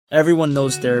Everyone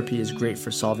knows therapy is great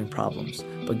for solving problems,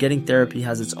 but getting therapy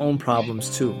has its own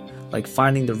problems too, like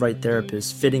finding the right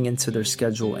therapist, fitting into their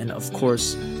schedule, and of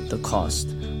course, the cost.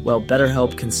 Well,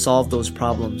 BetterHelp can solve those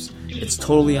problems. It's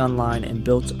totally online and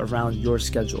built around your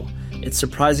schedule. It's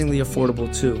surprisingly affordable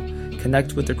too.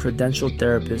 Connect with a credentialed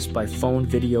therapist by phone,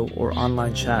 video, or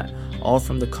online chat, all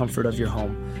from the comfort of your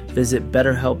home. Visit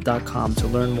BetterHelp.com to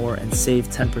learn more and save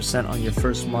 10% on your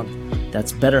first month.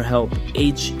 That's BetterHelp,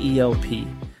 H-E-L-P.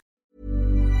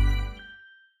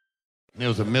 There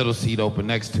was a middle seat open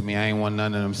next to me. I ain't want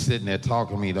none of them sitting there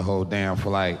talking to me the whole damn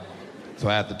flight. So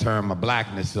I had to turn my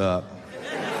blackness up.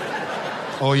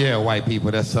 Oh yeah, white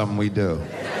people, that's something we do.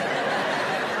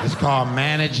 It's called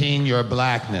managing your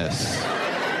blackness.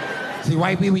 See,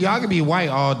 white people, y'all can be white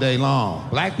all day long.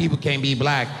 Black people can't be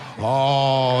black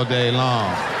all day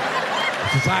long.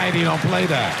 Society don't play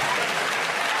that.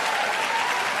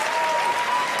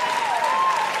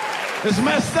 It's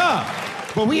messed up.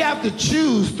 But we have to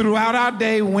choose throughout our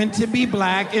day when to be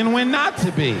black and when not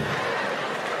to be.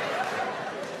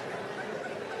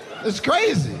 It's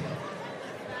crazy.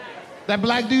 That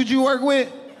black dude you work with,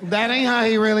 that ain't how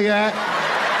he really act.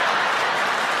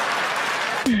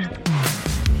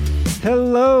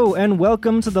 Hello and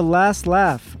welcome to The Last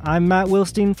Laugh. I'm Matt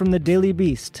Wilstein from The Daily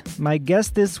Beast. My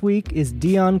guest this week is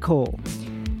Deon Cole.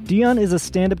 Deon is a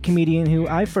stand-up comedian who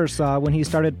I first saw when he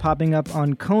started popping up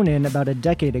on Conan about a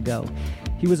decade ago.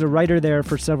 He was a writer there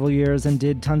for several years and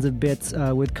did tons of bits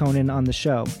with Conan on the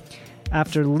show.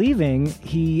 After leaving,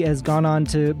 he has gone on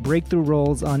to breakthrough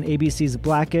roles on ABC's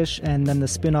Blackish and then the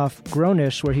spin-off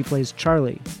Grownish, where he plays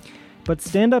Charlie. But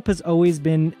stand-up has always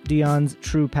been Deon's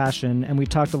true passion, and we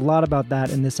talked a lot about that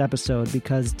in this episode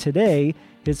because today,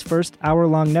 his first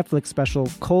hour-long Netflix special,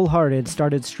 Cold-Hearted,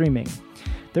 started streaming.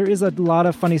 There is a lot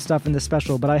of funny stuff in this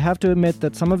special, but I have to admit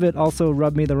that some of it also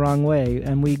rubbed me the wrong way,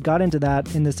 and we got into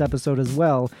that in this episode as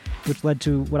well, which led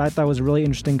to what I thought was a really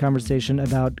interesting conversation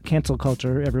about cancel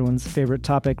culture, everyone's favorite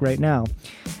topic right now.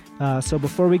 So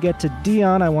before we get to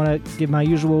Deon, I want to give my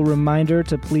usual reminder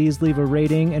to please leave a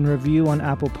rating and review on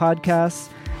Apple Podcasts.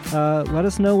 Let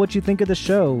us know what you think of the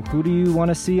show. Who do you want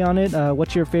to see on it?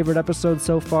 What's your favorite episode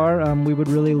so far? We would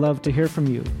really love to hear from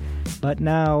you. But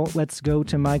now let's go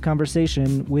to my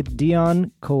conversation with Deon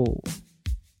Cole.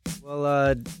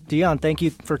 Well, Deon, thank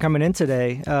you for coming in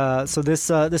today. So this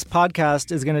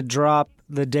podcast is going to drop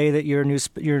the day that your new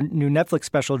Netflix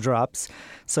special drops,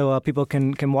 so people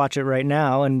can watch it right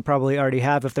now and probably already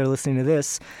have if they're listening to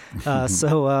this.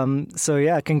 So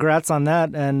yeah, congrats on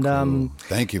that. And cool.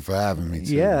 Thank you for having me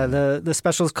too. Yeah, the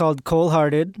special is called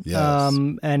Cold-Hearted. Yes.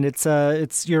 And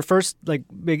it's your first like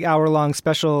big hour-long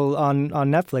special on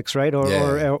Netflix, right?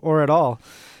 Or at all.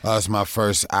 It's my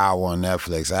first hour on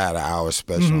Netflix. I had an hour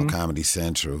special on Comedy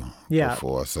Central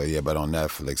before. So yeah, but on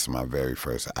Netflix, my very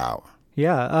first hour.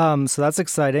 Yeah, so that's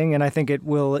exciting, and I think it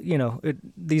will,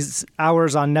 these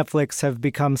hours on Netflix have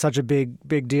become such a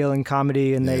big deal in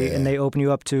comedy, and they open you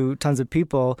up to tons of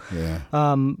people. Yeah.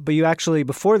 But you actually,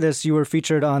 before this, you were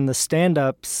featured on the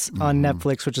Stand-Ups on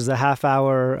Netflix, which is a half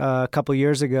hour a couple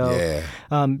years ago.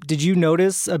 Yeah. Did you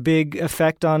notice a big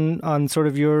effect on sort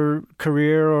of your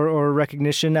career or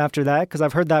recognition after that? Because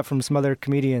I've heard that from some other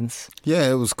comedians.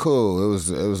 Yeah, it was cool. It was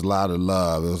a lot of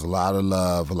love. It was a lot of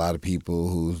love. A lot of people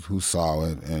who saw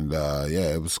it, and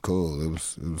yeah, it was cool. It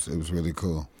was really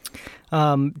cool.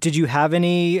 Did you have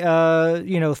any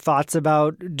thoughts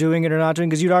about doing it or not doing?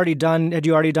 Because had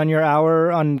you already done your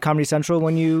hour on Comedy Central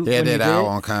when you I did hour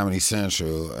on Comedy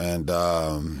Central, and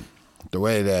the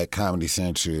way that Comedy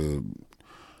Central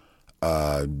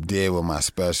did with my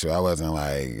special, I wasn't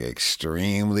like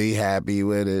extremely happy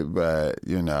with it, but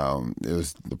it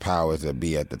was the powers that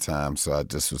be at the time, so I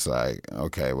just was like,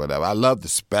 okay, whatever. I love the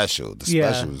special. The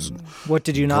special was what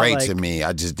did you not great like? To me.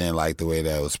 I just didn't like the way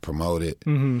that it was promoted.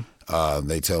 Mm-hmm.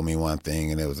 They told me one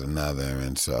thing and it was another,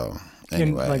 and so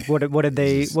anyway. And, like what did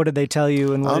they tell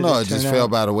you? And what I don't know. It just fell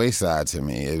out? by the wayside to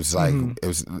me. It was like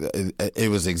it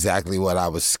was exactly what I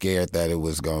was scared that it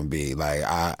was going to be. Like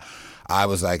I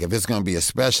was like, if it's going to be a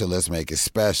special, let's make it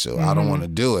special. I don't want to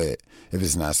do it if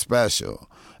it's not special.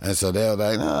 And so they were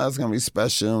like, no, it's going to be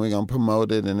special, and we're going to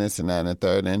promote it, and this and that and the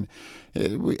third. And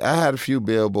I had a few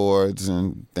billboards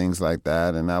and things like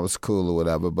that, and that was cool or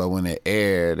whatever. But when it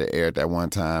aired that one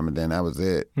time, and then that was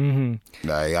it. Mm-hmm.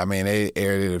 Like, I mean, they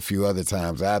aired it a few other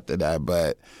times after that,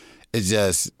 but it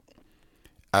just,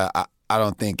 I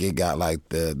don't think it got like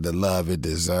the love it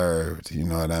deserved. You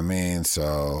know what I mean?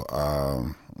 So,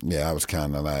 yeah, I was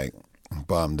kind of like,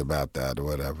 bummed about that or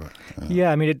whatever.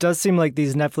 Yeah, I mean, it does seem like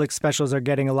these Netflix specials are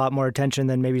getting a lot more attention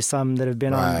than maybe some that have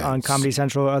been on Comedy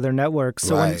Central or other networks.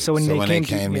 So when they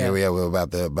came here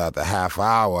about the half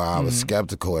hour, I was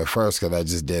skeptical at first because I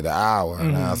just did an hour,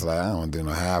 and I was like, I don't want to do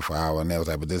no half hour, and they was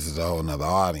like, but this is a whole nother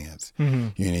audience.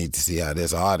 You need to see how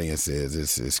this audience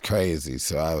is. It's crazy.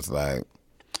 So I was like,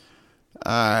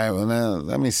 all right, well, now,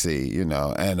 let me see, you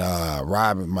know. And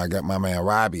Robbie, my man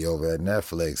Robbie over at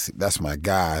Netflix, that's my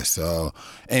guy. So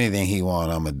anything he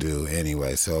want, I'm going to do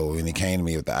anyway. So when he came to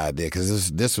me with the idea,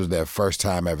 because this was their first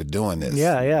time ever doing this.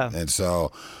 Yeah. And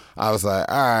so I was like,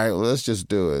 all right, well, let's just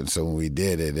do it. And so when we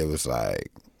did it, it was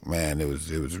like, man, it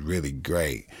was really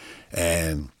great.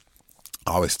 And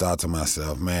I always thought to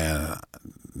myself, man,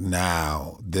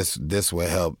 now this will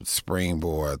help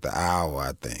springboard the hour,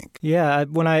 I think. Yeah,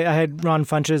 when I had Ron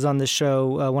Funches on the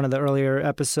show, one of the earlier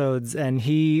episodes, and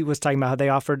he was talking about how they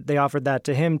offered that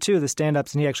to him too, the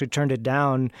stand-ups, and he actually turned it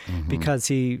down because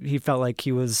he felt like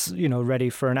he was, you know, ready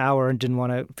for an hour and didn't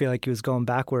want to feel like he was going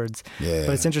backwards. Yeah.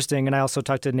 But it's interesting, and I also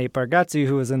talked to Nate Bargatze,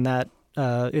 who was in that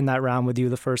round with you,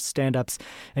 the first stand-ups,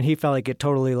 and he felt like it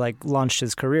totally like launched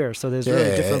his career. So there's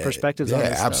really different perspectives on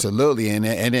this stuff. Absolutely. And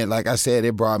then, like I said,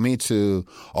 it brought me to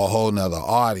a whole nother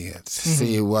audience.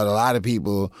 See, what a lot of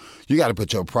people, you got to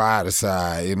put your pride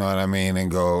aside, you know what I mean,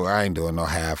 and go, I ain't doing no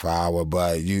half hour,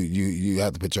 but you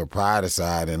have to put your pride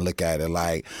aside and look at it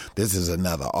like this is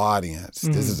another audience.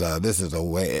 This is a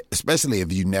way, especially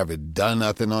if you've never done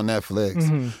nothing on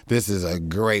Netflix, this is a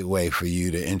great way for you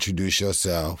to introduce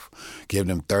yourself. Give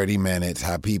them 30 minutes,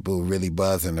 have people really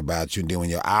buzzing about you, and then when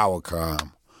your hour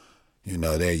come, you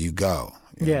know, there you go.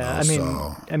 I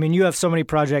mean, you have so many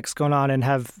projects going on and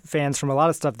have fans from a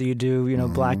lot of stuff that you do, you know,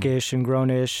 Blackish and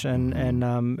Grownish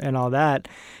and all that.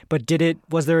 But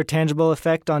was there a tangible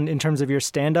effect in terms of your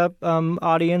stand-up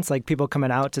audience, like people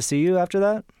coming out to see you after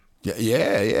that?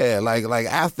 Yeah. Like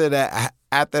after that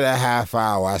half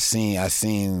hour, I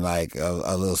seen like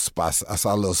a little spot. I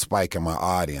saw a little spike in my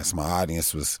audience. My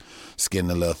audience was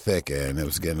getting a little thicker, and it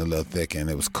was getting a little thicker,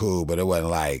 and it was cool. But it wasn't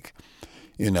like,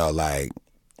 you know, like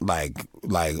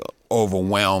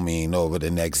overwhelming over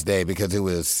the next day because it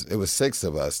was 6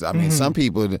 of us. I mean, some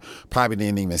people probably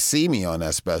didn't even see me on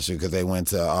that special because they went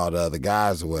to all the other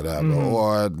guys or whatever,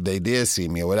 or they did see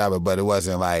me or whatever. But it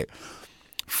wasn't like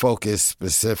focused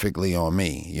specifically on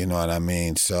me, you know what I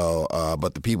mean? So,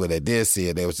 but the people that did see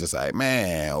it, they was just like,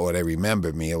 man, or they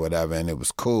remembered me or whatever, and it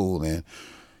was cool. And,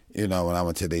 you know, when I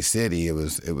went to their city, it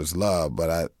was love.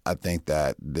 But I think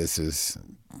that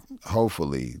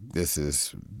hopefully this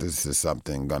is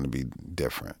something going to be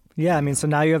different. Yeah, I mean, so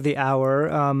now you have the hour,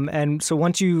 and so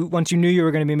once you knew you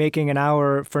were going to be making an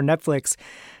hour for Netflix,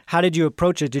 how did you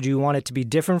approach it? Did you want it to be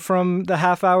different from the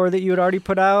half hour that you had already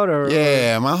put out?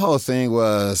 Yeah, my whole thing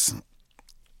was,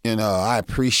 you know, I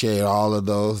appreciate all of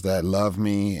those that love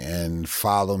me and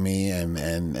follow me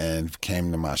and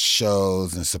came to my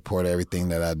shows and support everything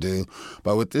that I do.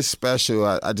 But with this special,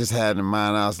 I just had in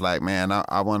mind, I was like, man,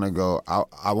 I want to go,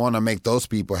 I want to make those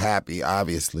people happy,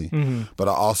 obviously, but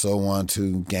I also want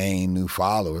to gain new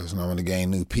followers and I want to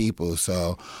gain new people.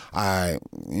 So I,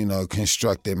 you know,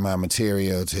 constructed my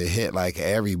material to hit like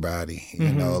everybody,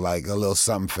 you know, like a little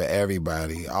something for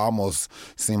everybody. Almost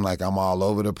seemed like I'm all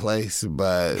over the place,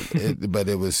 but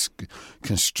it was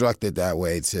constructed that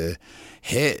way to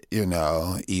hit, you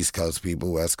know, East Coast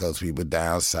people, West Coast people,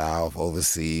 down south,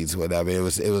 overseas, whatever. It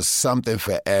was something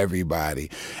for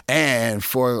everybody, and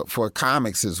for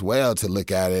comics as well to look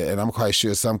at it. And I'm quite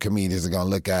sure some comedians are gonna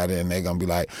look at it and they're gonna be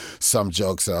like, some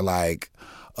jokes are like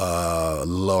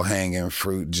low-hanging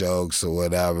fruit jokes or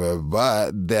whatever,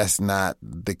 but that's not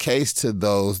the case to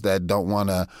those that don't want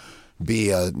to be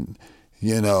a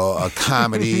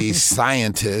comedy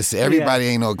scientist. Everybody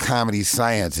ain't no comedy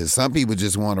scientist. Some people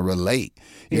just want to relate,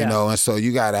 you know, and so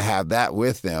you got to have that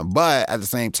with them. But at the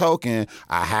same token,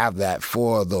 I have that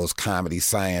for those comedy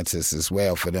scientists as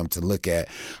well, for them to look at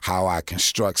how I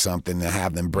construct something and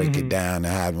have them break it down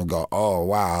and have them go, oh,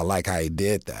 wow, I like how he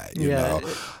did that, you know.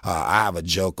 I have a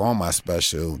joke on my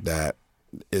special that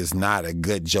is not a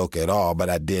good joke at all, but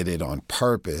I did it on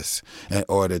purpose in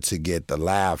order to get the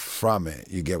laugh from it.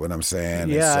 You get what I'm saying?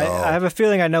 Yeah, so, I have a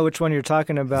feeling I know which one you're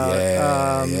talking about.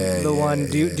 One.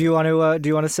 Do you want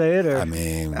to say it? Or? I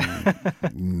mean,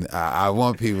 I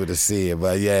want people to see it,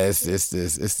 but yeah, it's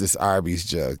this Arby's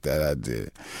joke that I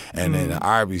did, and then the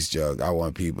Arby's joke, I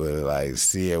want people to like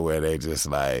see it where they just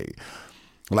like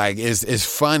it's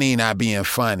funny not being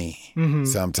funny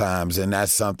sometimes, and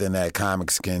that's something that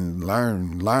comics can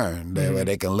learn. Where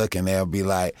they can look and they'll be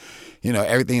like, you know,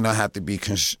 everything don't have to be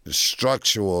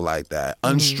structural like that.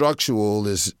 Unstructural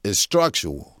is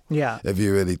structural. Yeah. If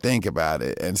you really think about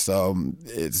it. And so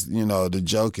it's, the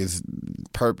joke is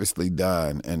purposely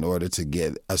done in order to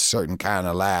get a certain kind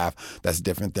of laugh that's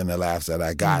different than the laughs that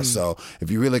I got. So if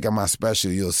you really look at my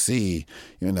special, you'll see,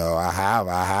 I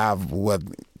have what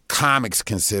comics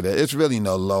consider, it's really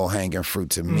no low-hanging fruit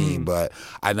to me, but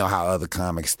I know how other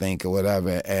comics think or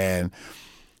whatever. And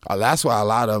that's why a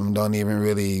lot of them don't even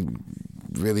really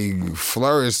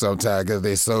flourish sometimes, because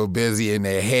they're so busy in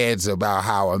their heads about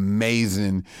how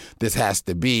amazing this has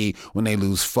to be when they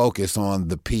lose focus on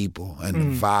the people and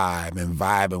the vibe and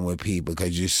vibing with people,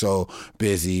 because you're so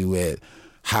busy with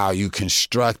how you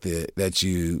construct it that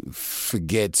you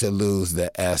forget to lose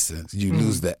the essence. You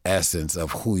lose the essence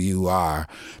of who you are,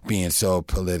 being so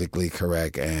politically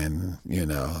correct and,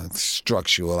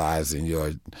 structuralizing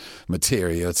your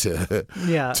material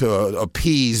to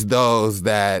appease those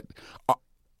that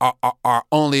are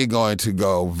only going to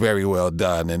go very well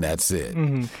done, and that's it.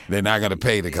 They're not going to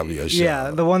pay to come to your show. Yeah,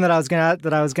 the one that I was gonna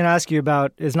ask you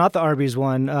about is not the Arby's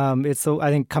one. It's I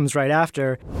think comes right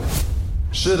after.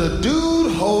 Should a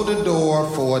dude hold the door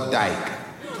for a dyke?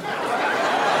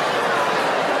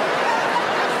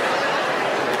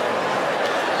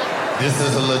 This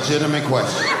is a legitimate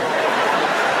question.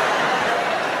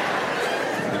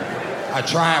 I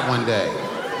tried one day.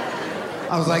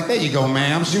 I was like, there you go,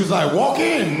 ma'am. She was like, walk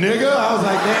in, nigga. I was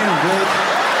like, damn,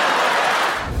 bitch.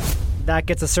 That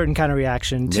gets a certain kind of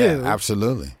reaction, too. Yeah,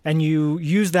 absolutely. And you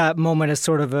use that moment as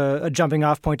sort of a jumping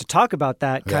off point to talk about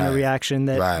that kind of reaction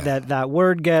that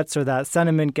word gets or that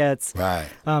sentiment gets. Right.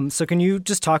 So can you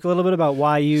just talk a little bit about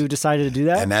why you decided to do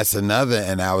that? And that's another,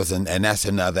 and that's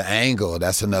another angle.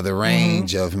 That's another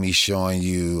range of me showing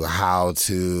you how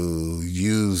to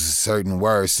use certain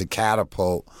words to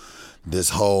catapult this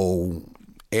whole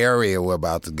area we're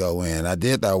about to go in. I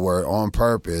did that word on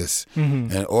purpose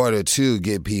in order to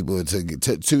get people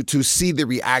to see the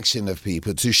reaction of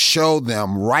people, to show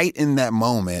them right in that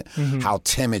moment how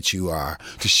timid you are,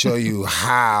 to show you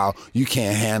how you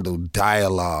can't handle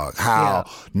dialogue, how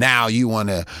now you want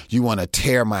to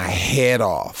tear my head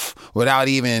off without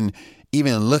even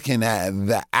looking at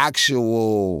the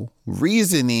actual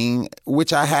reasoning,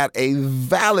 which I had a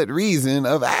valid reason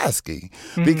of asking.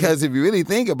 Because if you really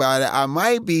think about it, I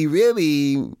might be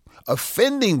really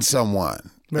offending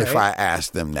someone if I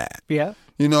ask them that. Yeah.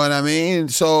 You know what I mean?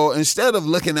 So instead of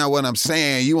looking at what I'm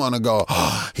saying, you want to go,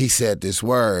 oh, he said this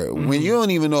word, when you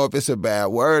don't even know if it's a bad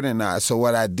word or not. So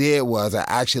what I did was I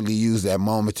actually used that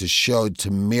moment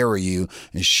to mirror you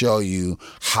and show you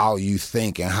how you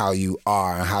think and how you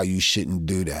are and how you shouldn't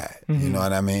do that. You know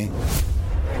what I mean?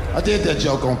 I did that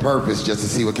joke on purpose just to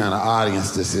see what kind of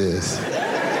audience this is.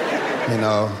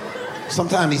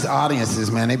 Sometimes these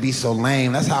audiences, man, they be so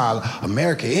lame. That's how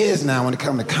America is now when it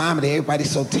comes to comedy.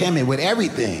 Everybody's so timid with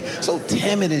everything. So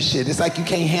timid and shit. It's like you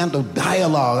can't handle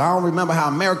dialogue. I don't remember how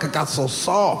America got so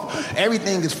soft.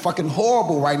 Everything is fucking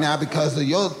horrible right now because of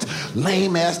your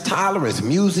lame-ass tolerance.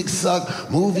 Music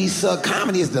suck, movies suck.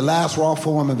 Comedy is the last raw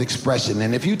form of expression.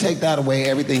 And if you take that away,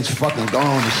 everything's fucking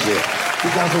gone and shit.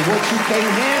 Because of what you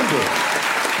can't handle.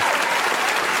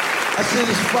 That shit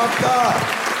is fucked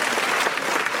up.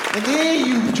 And then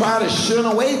you try to shun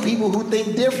away people who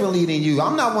think differently than you.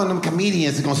 I'm not one of them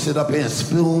comedians that's gonna sit up here and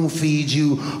spoon feed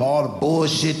you all the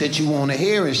bullshit that you wanna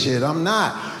hear and shit. I'm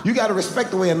not. You gotta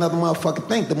respect the way another motherfucker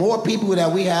think. The more people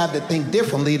that we have that think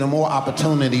differently, the more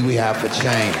opportunity we have for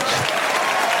change.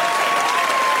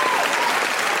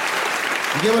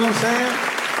 You get what I'm saying?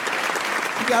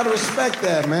 You gotta respect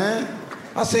that, man.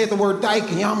 I said the word dyke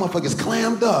and y'all motherfuckers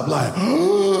clammed up like,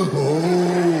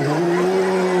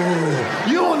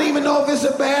 You don't even know if it's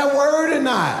a bad word or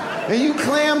not. And you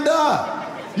clammed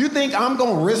up. You think I'm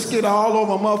gonna risk it all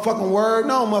over a motherfucking word?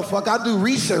 No, motherfucker, I do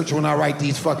research when I write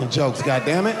these fucking jokes,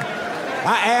 goddammit.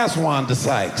 I asked Wanda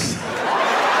Sykes.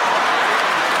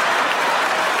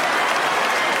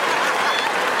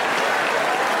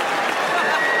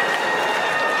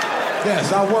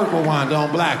 Yes, I work with Wanda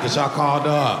on Blackish. I called her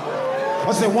up.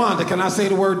 I said, Wanda, can I say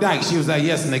the word dyke? She was like,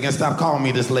 yes, nigga, stop calling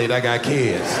me this late. I got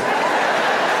kids.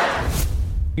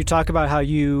 You talk about how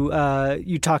you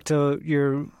talked to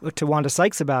Wanda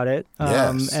Sykes about it,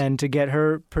 and to get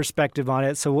her perspective on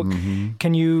it. So,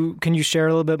 can you share a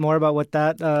little bit more about what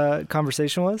that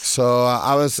conversation was? So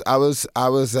I was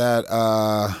at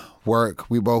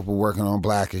work. We both were working on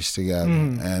Blackish together,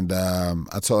 and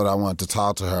I told her I wanted to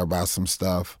talk to her about some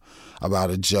stuff,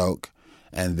 about a joke.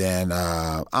 And then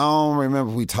I don't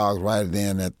remember if we talked right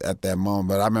then at that moment,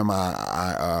 but I remember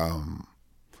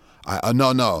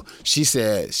no. She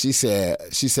said,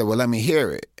 well, let me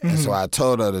hear it. And so I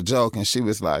told her the joke, and she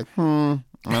was like, And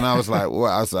And I was like, what?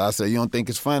 I said, you don't think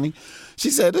it's funny? She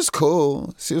said, it's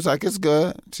cool. She was like, it's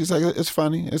good. She's like, it's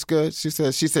funny. It's good. She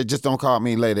said, just don't call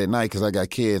me late at night because I got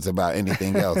kids about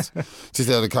anything else. She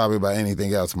said, don't call me about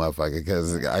anything else, motherfucker,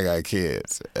 because I got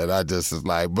kids. And I just was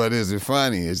like, but is it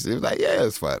funny? And she was like, yeah,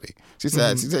 it's funny. She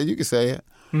said, you can say it.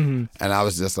 Mm-hmm. And I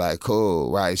was just like, cool,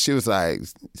 right? She was like,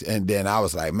 and then I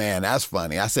was like, man, that's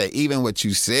funny. I said, even what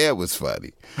you said was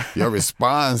funny. Your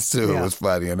response to it was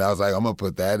funny. And I was like, I'm going to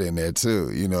put that in there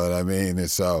too. You know what I mean? And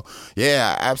so,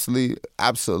 yeah, absolutely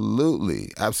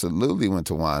went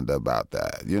to Wanda about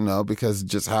that, you know, because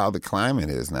just how the climate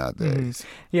is nowadays. Mm-hmm.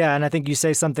 Yeah, and I think you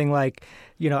say something like,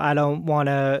 you know, I don't want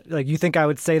to, like, you think I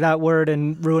would say that word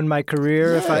and ruin my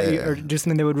career or do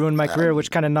something that would ruin my career,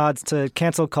 which kind of nods to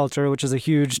cancel culture, which is a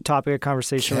huge topic of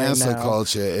conversation right now. Cancel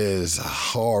culture is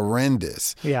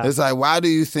horrendous. Yeah. It's like, why do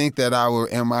you think that I will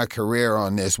end my career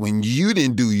on this when you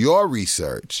didn't do your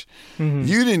research? Mm-hmm.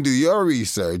 You didn't do your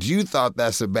research. You thought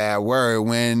that's a bad word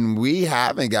when I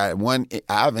haven't got one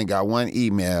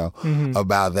email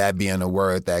about that being a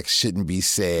word that shouldn't be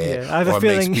said or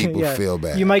makes people feel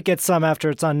bad. You might get some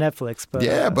after it's on Netflix, but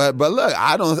but look,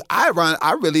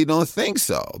 I really don't think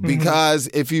so, because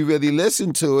if you really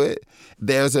listen to it,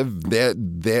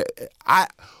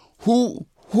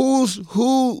 who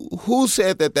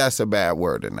said that that's a bad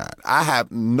word or not?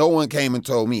 No one came and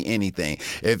told me anything.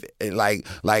 If like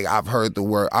I've heard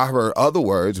other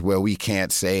words where we can't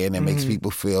say it and it makes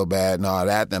people feel bad and all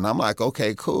that, then I'm like,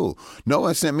 okay, cool. No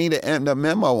one sent me the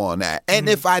memo on that. And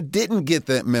if I didn't get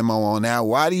the memo on that,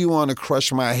 why do you want to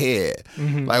crush my head?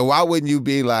 Like, why wouldn't you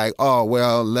be like, oh,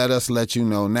 well, let us let you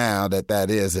know now that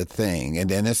is a thing. And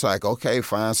then it's like, okay,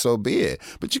 fine, so be it.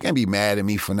 But you can't be mad at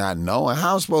me for not knowing.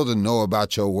 How am I supposed to know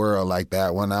about your world like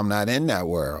that when I'm not in that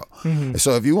world?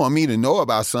 So if you want me to know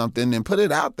about something, then put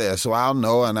it out there so I'll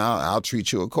know and I'll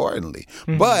treat you accordingly.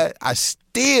 But I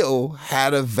still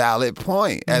had a valid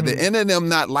point. At the end of them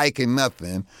not liking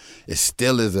nothing, it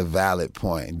still is a valid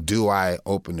point. Do I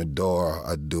open the door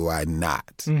or do I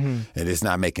not? And it's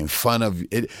not making fun of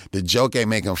it. The joke ain't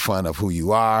making fun of who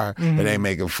you are. It ain't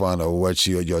making fun of what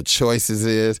your choices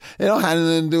is. It don't have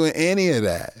nothing to do with any of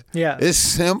that. Yeah. It's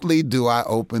simply, do I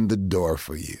open the door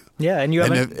for you? Yeah, and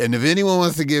if anyone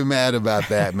wants to get mad about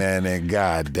that, man, then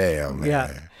goddamn, man.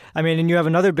 Yeah. I mean, and you have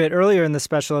another bit earlier in the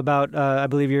special about, I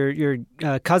believe, your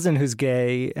cousin who's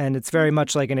gay, and it's very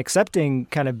much like an accepting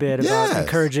kind of bit about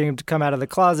encouraging him to come out of the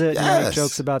closet and make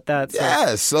jokes about that. So.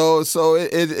 Yes, so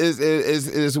it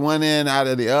is one end out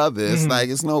of the other. It's like,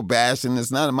 it's no bashing.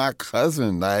 It's not my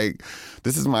cousin. Like,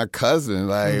 this is my cousin.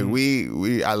 Like,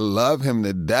 I love him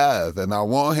to death, and I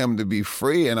want him to be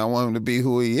free, and I want him to be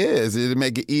who he is. It'll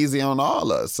make it easy on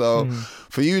all of us. So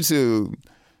for you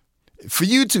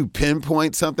to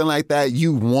pinpoint something like that,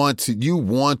 you want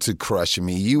to crush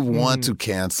me. You want to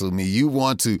cancel me. You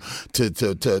want to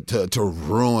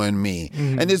ruin me.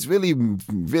 And it's really,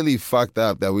 really fucked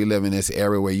up that we live in this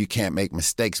era where you can't make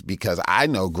mistakes, because I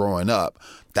know growing up,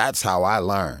 that's how I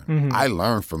learn. I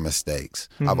learn from mistakes.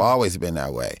 I've always been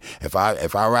that way. If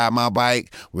I ride my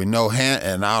bike with no hand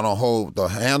and I don't hold the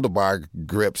handlebars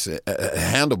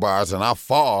and I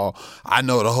fall, I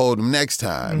know to hold them next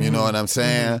time. You know what I'm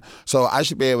saying? So I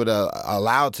should be able to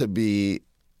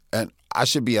I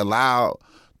should be allowed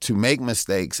to make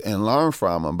mistakes and learn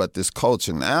from them. But this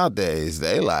culture nowadays,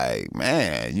 they like,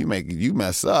 man, you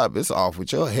mess up, it's off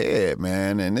with your head,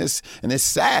 man. And it's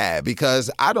sad, because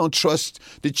I don't trust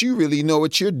that you really know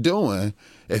what you're doing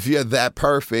if you're that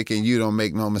perfect and you don't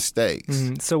make no mistakes.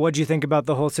 So what do you think about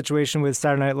the whole situation with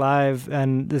Saturday Night Live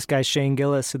and this guy Shane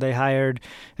Gillis, who they hired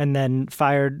and then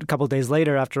fired a couple days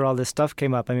later after all this stuff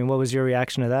came up? I mean, what was your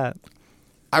reaction to that?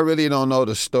 I really don't know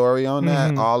the story on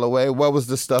that all the way. What was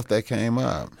the stuff that came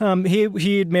up?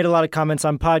 He made a lot of comments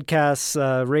on podcasts,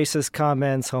 racist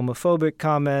comments, homophobic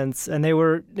comments, and they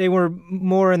were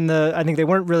more in the, I think they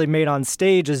weren't really made on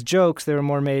stage as jokes. They were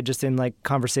more made just in like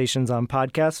conversations on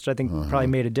podcasts, which I think probably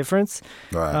made a difference.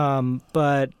 Right.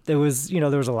 But there was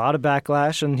a lot of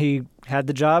backlash, and he had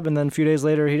the job, and then a few days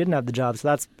later he didn't have the job. So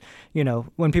that's,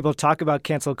 when people talk about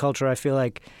cancel culture, I feel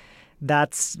like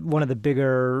that's one of the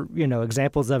bigger,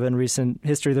 examples of it in recent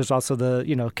history. There's also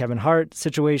the, Kevin Hart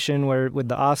situation with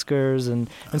the Oscars, and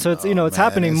so it's, it's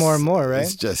happening more and more,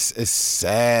 right? It's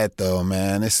sad though,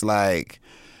 man. It's like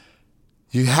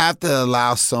you have to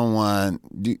allow someone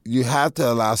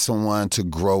to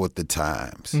grow with the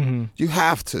times. You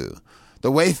have to. The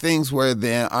way things were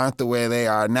then aren't the way they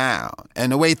are now,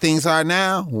 and the way things are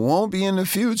now won't be in the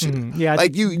future. Yeah,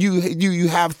 like you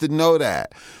have to know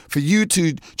that. For you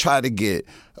to try to get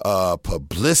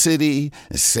publicity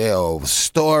and sell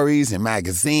stories and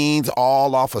magazines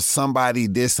all off of somebody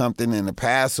did something in the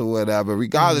past or whatever,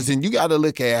 regardless. And you got to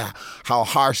look at how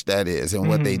harsh that is and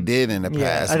what they did in the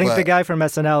past. I think the guy from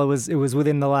SNL, it was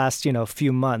within the last,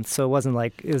 few months. So it wasn't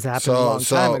like it was happening a long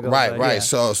time ago. Right. Yeah.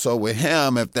 So with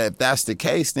him, if that's the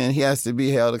case, then he has to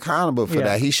be held accountable for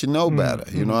that. He should know better.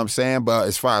 You know what I'm saying? But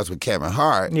as far as with Kevin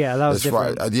Hart, that was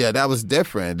different. That was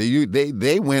different.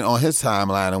 They went on his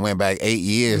timeline and went back 8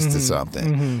 years to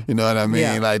something. You know what I mean?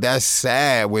 Yeah. Like, that's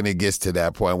sad when it gets to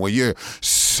that point where you're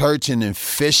searching and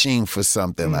fishing for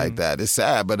something like that. It's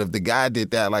sad. But if the guy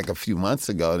did that like a few months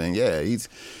ago, then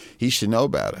he should know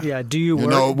better. Yeah. Do you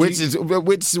work? Which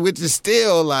is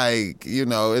still like,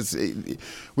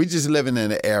 we just living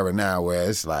in an era now where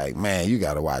it's like, man, you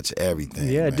got to watch everything.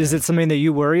 Yeah. Man. Is it something that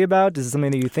you worry about? Is it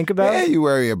something that you think about? Yeah, you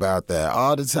worry about that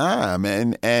all the time,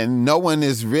 and no one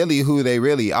is really who they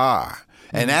really are.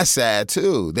 And that's sad,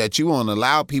 too, that you won't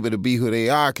allow people to be who they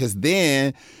are, because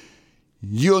then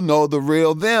you'll know the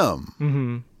real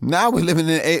them. Now we're living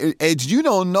in an age you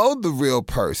don't know the real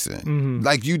person.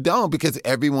 Like, you don't, because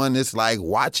everyone is like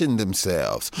watching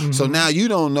themselves. So now you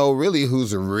don't know really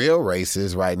who's a real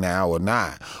racist right now or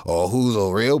not, or who's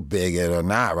a real bigot or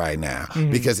not right now,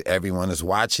 because everyone is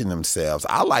watching themselves.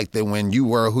 I like that when you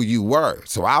were who you were,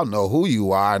 so I'll know who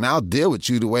you are and I'll deal with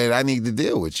you the way that I need to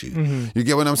deal with you. You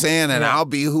get what I'm saying? And I'll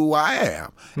be who I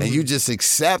am. And you just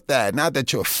accept that, not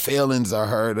that your feelings are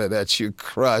hurt or that you're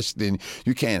crushed and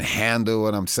you can't handle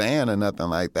what I'm saying or nothing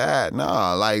like that.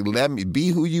 No, like, let me be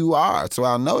who you are, so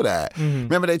I'll know that.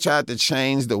 Remember they tried to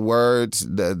change the words,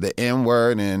 the N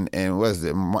word and what is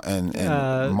it,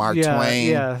 and Mark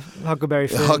Twain? Yeah, Huckleberry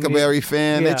Finn. Huckleberry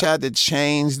Finn. Yeah. They tried to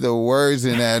change the words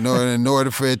in that in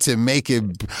order for it to make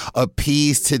it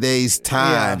appease today's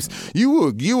times. You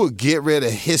would get rid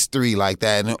of history like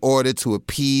that in order to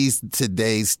appease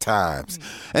today's times.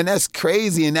 And that's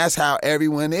crazy, and that's how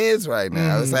everyone is right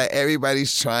now. It's like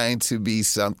everybody's trying to be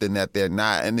something that they're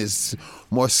not, and it's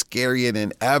more scarier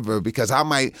than ever, because I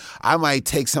might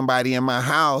take somebody in my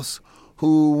house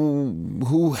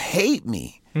who hate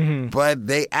me. But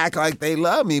they act like they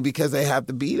love me because they have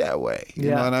to be that way.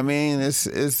 You know what I mean? It's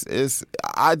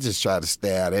I just try to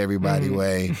stay out of everybody's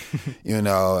way,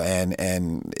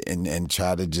 and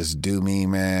try to just do me,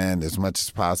 man, as much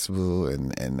as possible,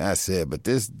 and that's it. But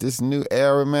this new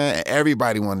era, man,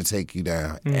 everybody want to take you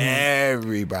down.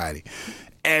 Everybody.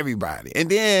 And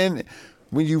then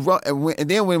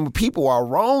when people are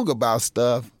wrong about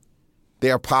stuff,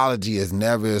 their apology is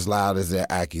never as loud as their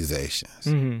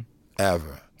accusations.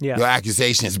 Ever. Yeah. Your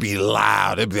accusations be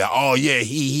loud. It'd be like, oh, yeah,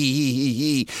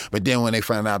 he. But then when they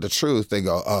find out the truth, they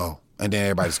go, oh, and then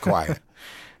everybody's quiet.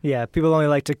 Yeah, people only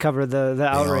like to cover the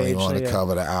outrage. They only want to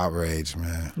cover the outrage,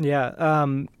 man. Yeah.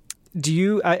 Do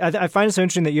you? I find it so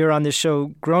interesting that you're on this show,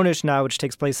 Grownish Now, which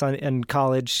takes place in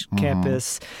college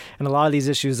campus, and a lot of these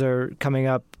issues are coming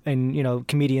up, and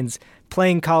comedians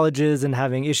playing colleges and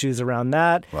having issues around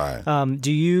that. Right.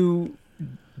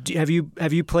 Have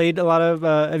you played a lot of?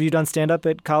 Have you done stand up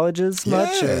at colleges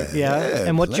much? Yeah.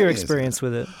 And what's your experience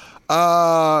with it?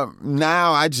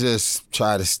 Now I just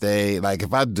try to stay, like,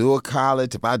 if I do a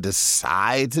college, if I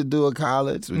decide to do a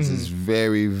college, which is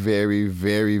very, very,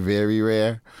 very, very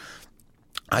rare,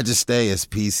 I just stay as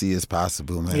PC as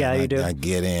possible, man. Yeah, you do. I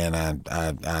get in.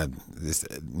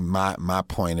 My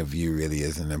point of view really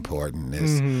isn't important.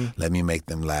 It's let me make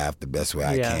them laugh the best way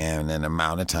I can, and the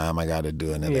amount of time I got to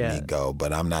do, and then let me go.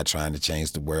 But I'm not trying to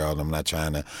change the world. I'm not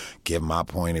trying to give my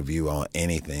point of view on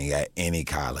anything at any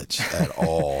college at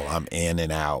all. I'm in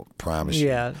and out. Promise you.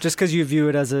 Yeah, just because you view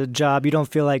it as a job, you don't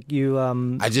feel like you.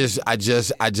 I just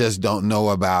don't know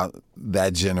about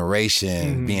that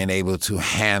generation being able to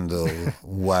handle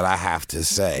what I have to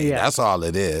say. Yeah. That's all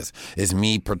it is. It's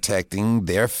me protecting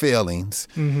their feelings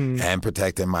and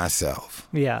protecting myself.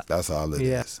 Yeah. That's all it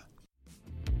is.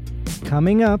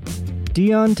 Coming up,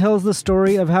 Deon tells the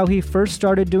story of how he first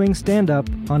started doing stand-up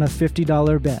on a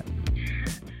 $50 bet.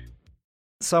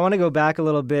 So I want to go back a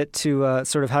little bit to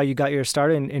sort of how you got your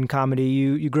start in comedy.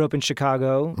 You grew up in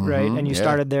Chicago, right? And you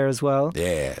started there as well.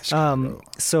 Yeah, Chicago.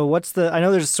 So I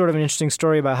know there's sort of an interesting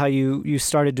story about how you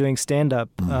started doing stand-up.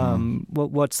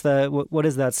 What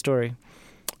is that story?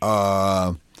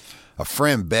 A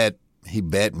friend bet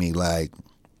me like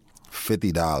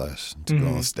 $50 to go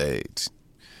on stage.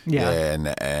 Yeah. And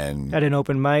at an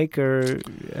open mic or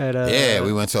at a... Yeah,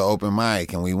 we went to an open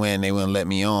mic and they wouldn't let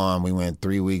me on. We went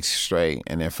 3 weeks straight,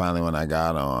 and then finally when I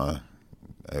got on,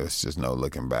 it was just no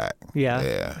looking back.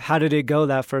 Yeah. How did it go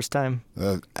that first time?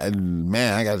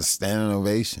 Man, I got a standing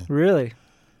ovation. Really?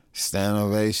 Standing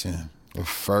ovation. The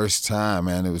first time,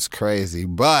 man, it was crazy.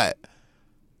 But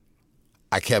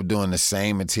I kept doing the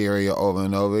same material over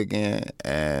and over again,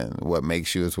 and what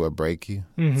makes you is what breaks you.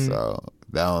 Mm-hmm. So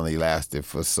that only lasted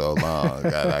for so long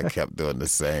that I kept doing the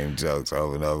same jokes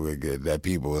over and over again that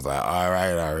people was like, all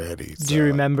right already. Do you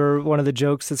remember one of the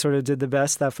jokes that sort of did the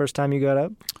best that first time you got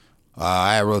up?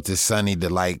 I wrote this Sunny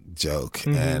Delight joke,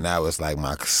 Mm-hmm. and that was like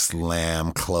my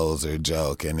slam closer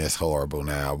joke, and it's horrible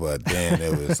now. But then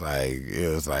it was like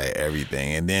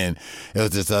everything. And then it was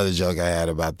this other joke I had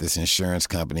about this insurance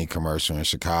company commercial in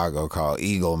Chicago called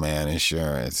Eagle Man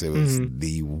Insurance. It was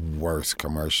the worst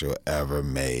commercial ever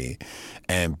made,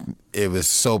 and it was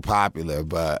so popular.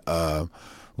 But I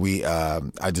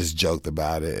just joked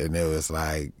about it, and it was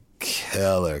like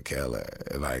killer,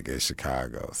 like in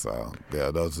Chicago. So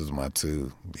yeah, those was my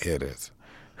two hitters.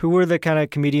 Who were the kind of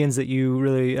comedians that you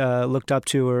really looked up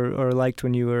to or liked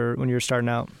when you were starting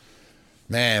out?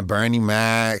 Man, Bernie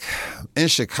Mac. In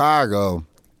Chicago,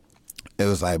 it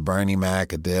was like Bernie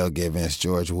Mac, Adele Givens,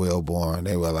 George Wilborn.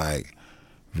 They were like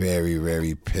very,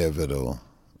 very pivotal.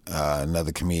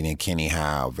 Another comedian, Kenny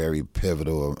Howe, very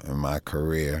pivotal in my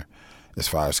career. As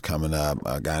far as coming up,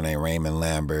 a guy named Raymond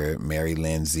Lambert, Mary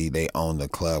Lindsay, they owned a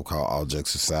club called All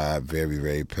Jokes Aside, very,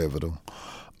 very pivotal.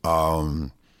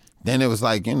 Then it was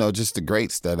like, just the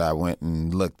greats that I went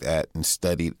and looked at and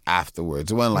studied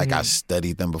afterwards. It wasn't like I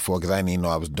studied them before because I didn't even know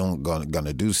I was going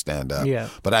to do stand-up. Yeah.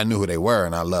 But I knew who they were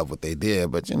and I loved what they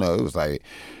did. But, it was like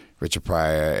Richard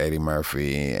Pryor, Eddie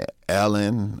Murphy,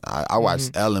 Ellen. I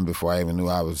watched Ellen before I even knew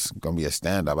I was going to be a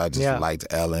stand-up. I just liked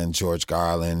Ellen, George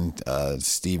Garland,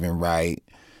 Stephen Wright,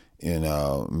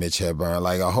 Mitch Hedberg,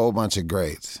 like a whole bunch of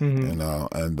greats,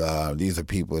 and these are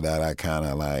people that I kind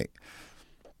of like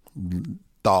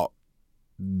thought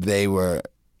they were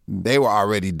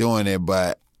already doing it,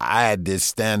 but I did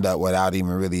stand up without even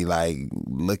really like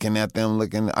looking at them.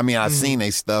 I've seen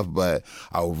their stuff, but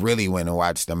I really went and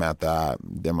watched them after I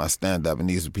did my stand up, and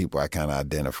these are people I kind of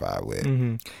identify with.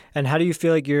 Mm-hmm. And how do you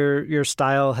feel like your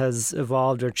style has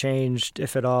evolved or changed,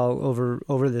 if at all,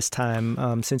 over this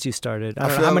time since you started? I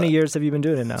don't know, how many years have you been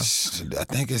doing it now? I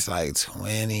think it's like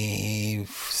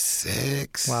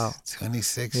 26. Wow,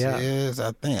 26 years.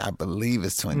 I believe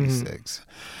it's 26.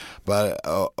 But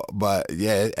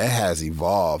yeah, it has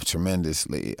evolved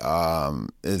tremendously.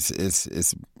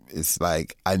 It's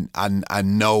like I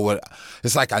know what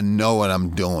I'm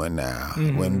doing now.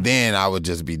 When then I would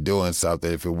just be doing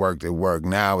something. If it worked, it worked.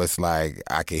 Now it's like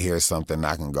I can hear something,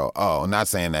 I can go, oh. I'm not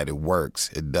saying that it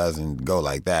works. It doesn't go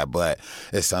like that, but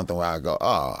it's something where I go,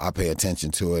 oh, I pay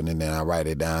attention to it, and then I write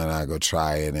it down, and I go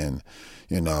try it, and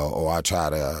or I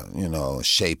try to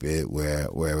shape it where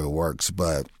it works,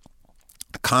 but.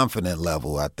 Confident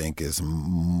level, I think, is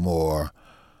more,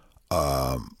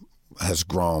 has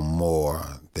grown more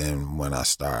than when I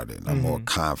started. I'm more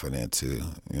confident to,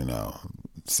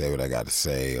 say what I got to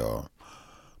say or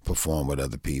perform with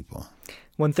other people.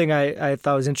 One thing I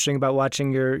thought was interesting about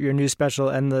watching your new special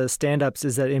and the stand-ups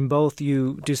is that in both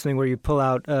you do something where you pull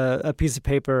out a piece of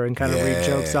paper and kind of read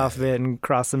jokes off of it and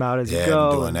cross them out as you go. Yeah,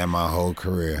 I'm doing that my whole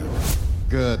career.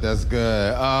 Good, that's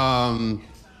good.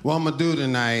 What I'm gonna do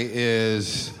tonight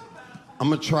is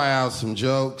I'm gonna try out some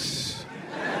jokes.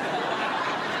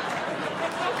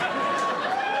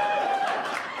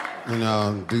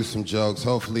 Do some jokes.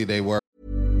 Hopefully they work.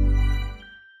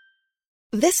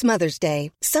 This Mother's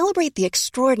Day, celebrate the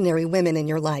extraordinary women in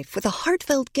your life with a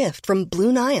heartfelt gift from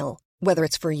Blue Nile. Whether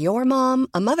it's for your mom,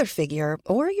 a mother figure,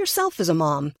 or yourself as a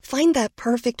mom, find that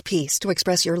perfect piece to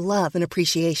express your love and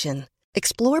appreciation.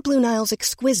 Explore Blue Nile's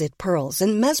exquisite pearls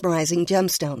and mesmerizing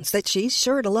gemstones that she's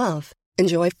sure to love.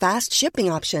 Enjoy fast shipping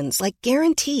options like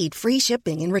guaranteed free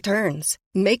shipping and returns.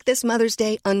 Make this Mother's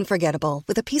Day unforgettable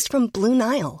with a piece from Blue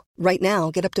Nile. Right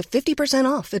now, get up to 50%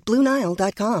 off at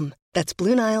BlueNile.com. That's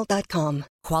BlueNile.com.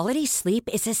 Quality sleep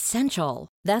is essential.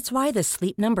 That's why the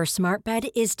Sleep Number Smart Bed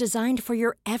is designed for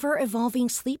your ever-evolving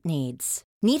sleep needs.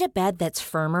 Need a bed that's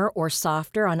firmer or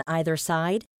softer on either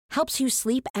side? Helps you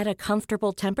sleep at a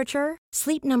comfortable temperature?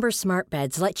 Sleep Number Smart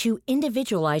Beds let you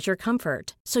individualize your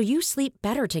comfort, so you sleep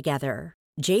better together.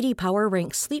 J.D. Power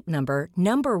ranks Sleep Number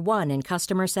number 1 in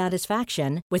customer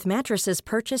satisfaction with mattresses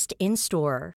purchased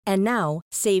in-store. And now,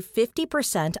 save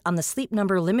 50% on the Sleep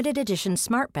Number Limited Edition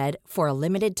Smart Bed for a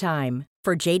limited time.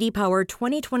 For J.D. Power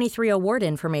 2023 award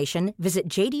information, visit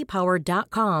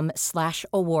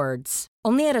jdpower.com/awards.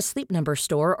 Only at a Sleep Number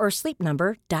store or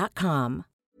sleepnumber.com.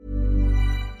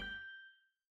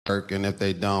 And if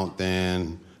they don't,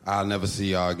 then I'll never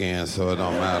see y'all again, so it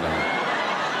don't matter.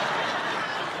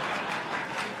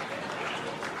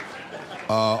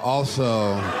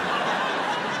 Also,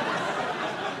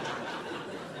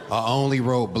 I only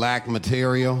wrote black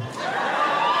material.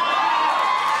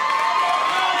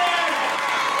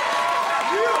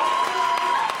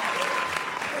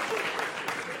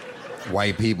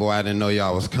 White people, I didn't know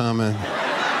y'all was coming.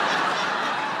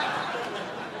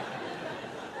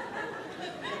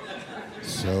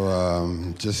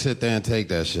 So just sit there and take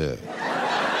that shit.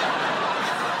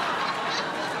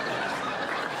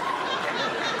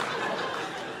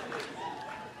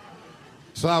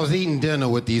 So I was eating dinner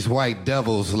with these white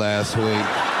devils last week.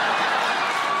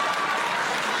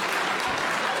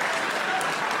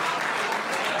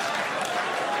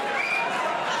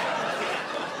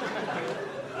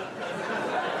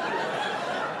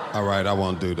 All right, I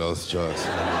won't do those jokes.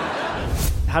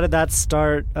 How did that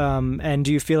start? And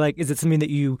do you feel like, is it something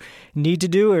that you need to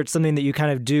do, or it's something that you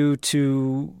kind of do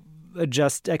to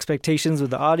adjust expectations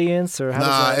with the audience? Or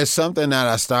how it's something that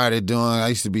I started doing. I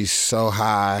used to be so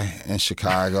high in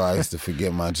Chicago, I used to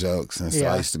forget my jokes. And so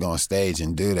I used to go on stage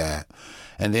and do that.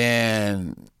 And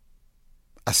then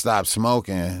I stopped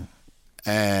smoking,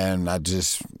 and I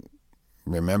just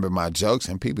remember my jokes,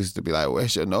 and people used to be like,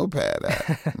 "Where's your notepad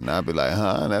at?" And I'd be like,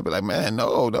 "Huh?" And I'd be like, "Man,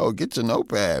 no, get your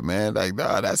notepad, man. Like,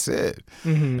 no, that's it."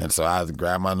 Mm-hmm. And so I'd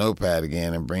grab my notepad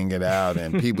again and bring it out,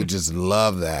 and people just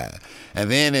love that.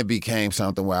 And then it became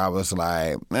something where I was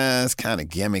like, man, it's kind of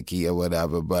gimmicky or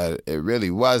whatever, but it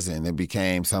really wasn't. It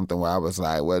became something where I was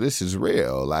like, well, this is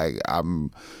real. Like,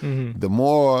 the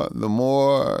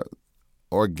more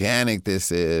organic this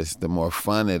is, the more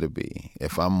fun it'll be.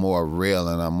 If I'm more real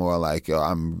and I'm more like, yo,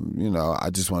 I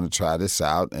just want to try this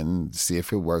out and see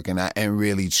if it works, and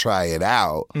really try it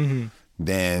out,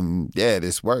 then yeah,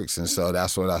 this works. And so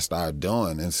that's what I started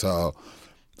doing. And so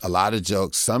a lot of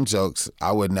jokes, some jokes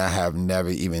I would not have never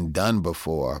even done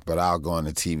before, but I'll go on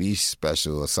a TV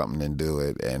special or something and do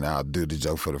it, and I'll do the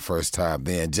joke for the first time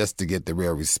then just to get the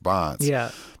real response.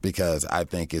 Yeah. Because I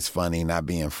think it's funny not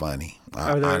being funny.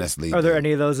 Are there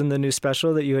any of those in the new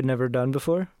special that you had never done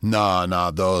before? No,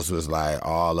 those was like,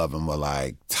 all of them were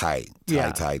like tight.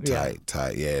 Yeah.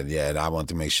 Yeah, and I wanted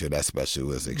to make sure that special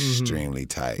was extremely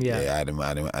tight. Yeah, I didn't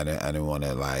want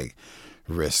to like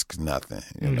risk nothing,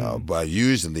 you know. But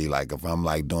usually, like, if I'm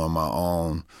like doing my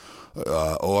own,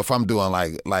 or if I'm doing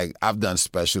like I've done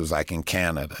specials like in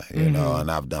Canada, you know,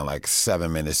 and I've done like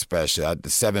 7-minute special. I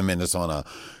did 7 minutes on a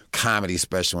comedy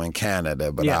special in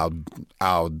Canada, but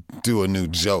I'll do a new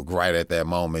joke right at that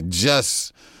moment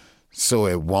just so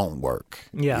it won't work,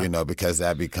 you know, because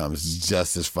that becomes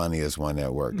just as funny as one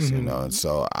that works, you know. And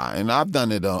so I've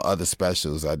done it on other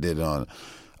specials. I did it on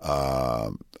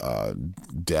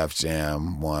Def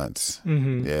Jam once.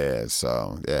 Yeah,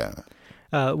 so yeah.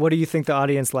 What do you think the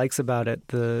audience likes about it?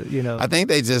 I think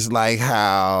they just like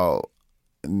how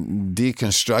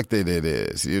deconstructed it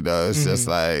is. You know, it's just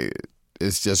like,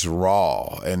 it's just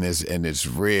raw and it's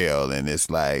real, and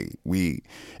it's like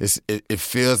it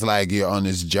feels like you're on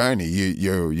this journey.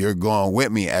 You're going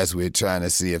with me as we're trying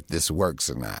to see if this works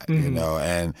or not. You know,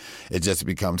 and it just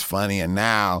becomes funny. And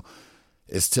now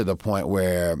it's to the point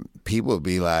where people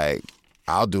be like,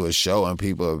 I'll do a show and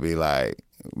people will be like,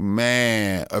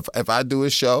 man, if I do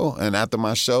a show and after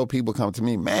my show people come to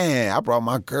me, man, I brought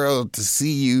my girl to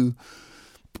see you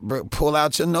pull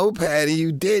out your notepad and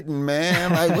you didn't,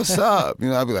 man. Like, what's up? You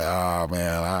know, I'd be like, oh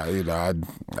man,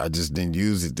 I just didn't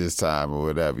use it this time or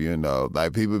whatever. You know,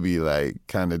 like people be like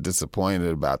kind of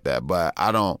disappointed about that, but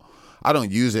I don't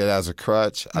use it as a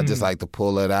crutch. I just like to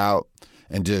pull it out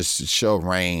and just show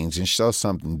range and show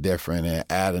something different and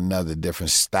add another different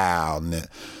style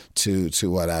to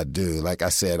what I do. Like I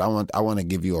said, I want to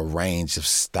give you a range of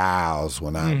styles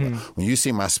when you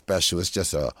see my special. It's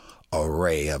just a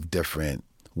array of different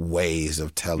ways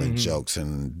of telling jokes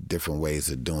and different ways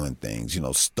of doing things. You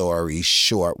know, stories,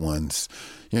 short ones.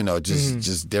 You know,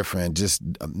 just different. Just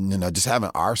just have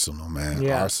an arsenal, man.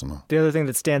 Yeah. Arsenal. The other thing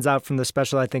that stands out from the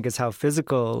special, I think, is how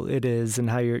physical it is and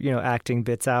how you're acting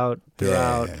bits out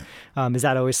throughout. Yeah. Is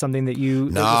that always something that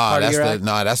you?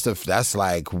 That's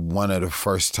like one of the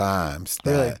first times.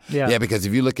 Really? Yeah. Because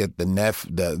if you look at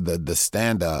the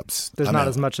stand-ups, there's not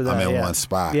as much of that. I'm in one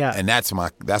spot. Yeah. And that's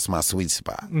my sweet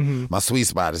spot. My sweet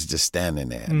spot is just standing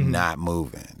there, not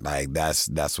moving. Like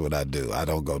that's what I do. I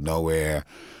don't go nowhere.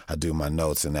 I do my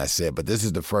notes and that's it. But this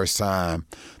is the first time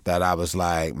that I was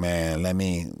like, man, let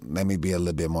me be a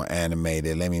little bit more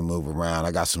animated. Let me move around.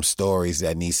 I got some stories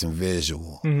that need some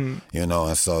visual, you know,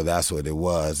 and so that's what it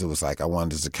was. It was like I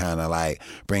wanted to kind of like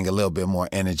bring a little bit more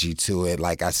energy to it.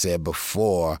 Like I said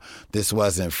before, this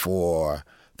wasn't for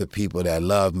the people that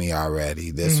love me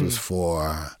already. This was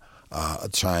for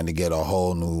trying to get a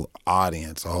whole new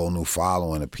audience, a whole new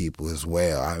following of people as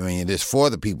well. I mean, it's for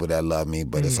the people that love me,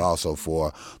 but it's also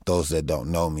for those that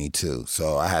don't know me too.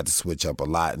 So I had to switch up a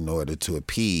lot in order to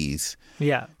appease,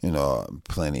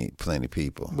 plenty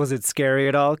people. Was it scary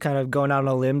at all, kind of going out on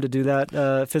a limb to do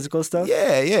that physical stuff?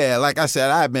 Yeah. Like I said,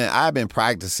 I've been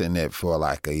practicing it for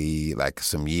like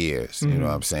some years. You know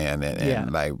what I'm saying?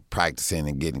 And like practicing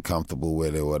and getting comfortable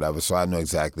with it or whatever. So I know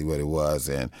exactly what it was.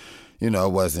 And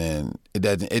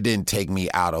it didn't take me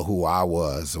out of who I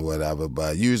was or whatever,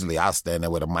 but usually I'll stand there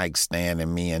with a mic stand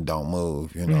and me and don't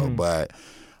move, but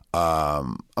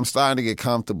I'm starting to get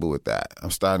comfortable with that.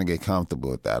 And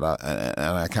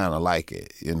I kind of like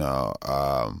it, it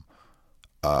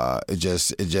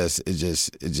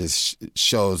just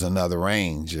shows another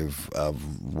range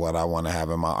of what I want to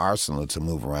have in my arsenal to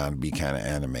move around and be kind of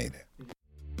animated.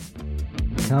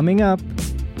 Coming up,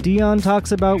 Deon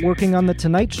talks about working on The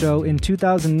Tonight Show in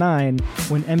 2009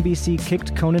 when NBC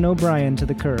kicked Conan O'Brien to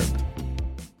the curb.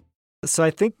 So I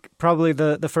think probably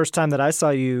the first time that I saw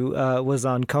you was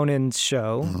on Conan's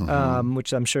show,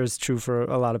 which I'm sure is true for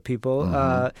a lot of people.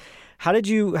 How did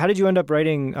you end up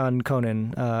writing on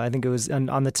Conan? I think it was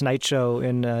on The Tonight Show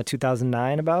in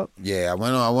 2009 about? Yeah, I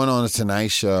went on The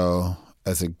Tonight Show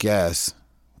as a guest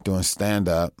doing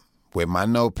stand-up. With my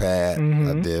notepad,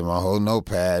 I did my whole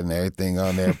notepad and everything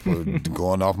on there,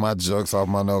 going off my jokes off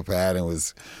my notepad, and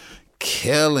was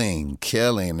killing.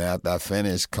 After I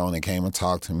finished, Conan came and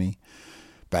talked to me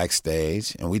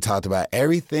backstage, and we talked about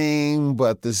everything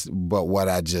but what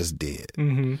I just did.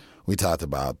 We talked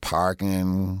about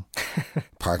parking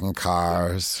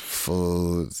cars,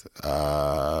 food,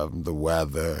 the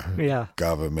weather,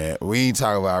 government. We ain't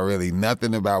talk about really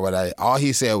nothing about all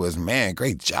he said was, man,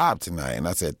 great job tonight. And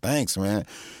I said, thanks, man.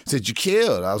 He said, you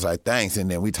killed. I was like, thanks.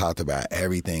 And then we talked about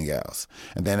everything else.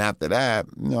 And then after that,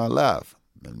 I left.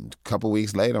 And a couple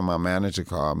weeks later, my manager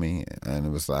called me and it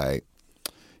was like,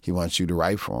 he wants you to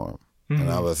write for him. And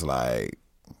I was like,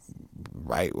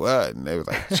 write what? And they was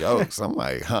like, jokes. I'm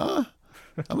like, huh?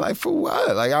 I'm like, for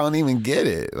what? Like, I don't even get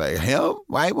it. Like, him?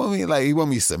 Why he want me? Like, he want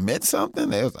me to submit something?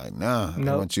 They was like, nah.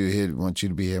 I want you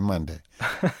to be here Monday.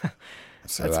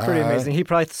 That's pretty amazing. He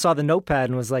probably saw the notepad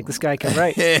and was like, this guy can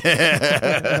write.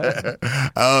 I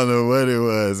don't know what it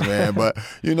was, man. But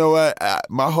you know what?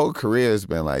 My whole career has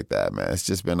been like that, man. It's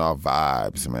just been all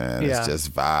vibes, man. It's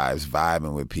just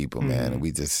vibing with people, man. And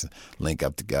we just link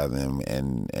up together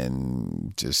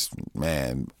and just,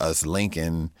 man, us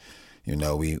linking,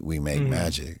 we make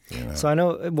magic. So I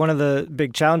know one of the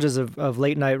big challenges of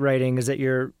late night writing is that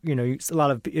you're, a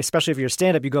lot of, especially if you're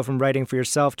stand-up, you go from writing for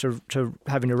yourself to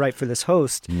having to write for this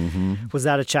host. Was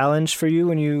that a challenge for you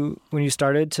when you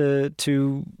started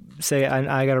to say,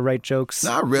 I got to write jokes?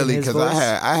 Not really, because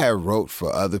I had wrote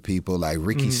for other people like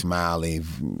Ricky Smiley,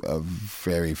 a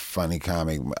very funny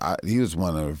comic. He was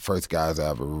one of the first guys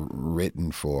I ever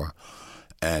written for,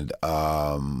 and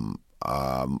I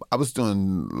was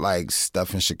doing like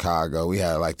stuff in Chicago. We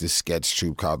had like this sketch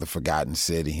troupe called The Forgotten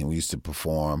City, and we used to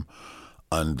perform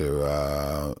under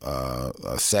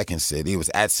Second City. It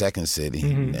was at Second City,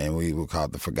 and we were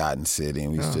called The Forgotten City,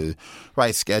 and we used to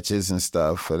write sketches and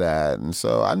stuff for that. And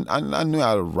so I knew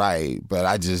how to write, but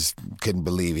I just couldn't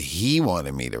believe he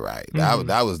wanted me to write.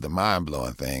 That was the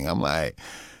mind-blowing thing. I'm like,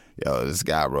 yo, this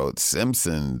guy wrote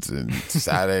Simpsons and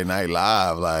Saturday Night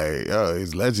Live. Like, yo,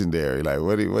 he's legendary. Like,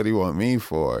 what do you want me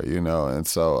for? And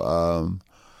so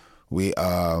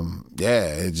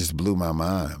it just blew my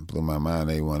mind.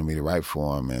 They wanted me to write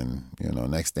for him, and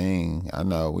next thing I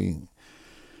know, we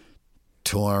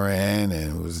touring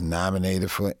and was nominated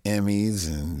for Emmys,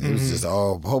 and it was just a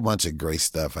whole bunch of great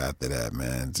stuff after that,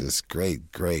 man. Just great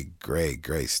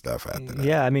stuff after that.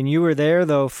 Yeah, I mean, you were there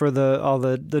though for all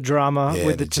the drama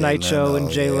with the Tonight Show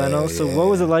and Jay Leno. So what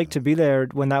was it like to be there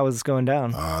when that was going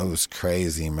down? Oh, it was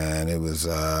crazy, man. It was.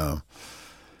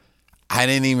 I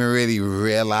didn't even really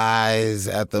realize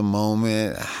at the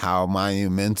moment how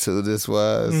monumental this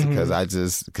was because I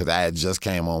had just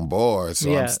came on board,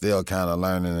 so I'm still kind of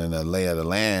learning in the lay of the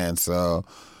land. So,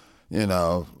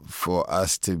 for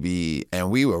us to be, and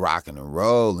we were rocking and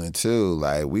rolling too,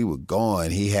 like we were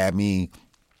going. He had me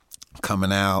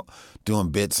coming out,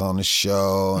 doing bits on the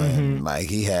show, and like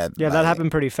he had. Yeah, that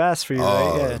happened pretty fast for you,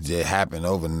 right? Yeah. It happened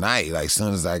overnight. Like as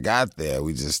soon as I got there,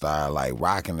 we just started like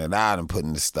rocking it out and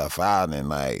putting the stuff out, and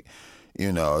like,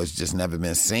 it's just never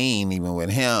been seen even with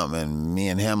him, and me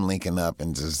and him linking up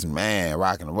and just, man,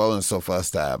 rocking and rolling. So for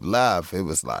us to have love, it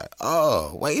was like,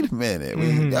 oh, wait a minute,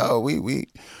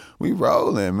 we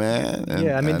rolling, man.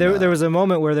 And, I mean, there was a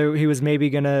moment where he was maybe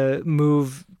gonna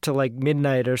move to like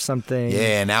midnight or something.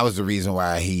 Yeah, and that was the reason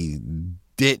why he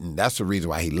didn't. That's the reason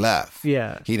why he left.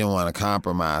 Yeah. He didn't want to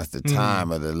compromise the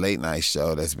time of the late night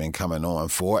show that's been coming on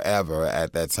forever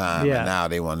at that time. Yeah. And now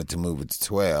they wanted to move it to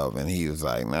 12. And he was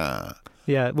like, nah.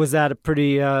 Yeah, was that a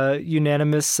pretty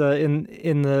unanimous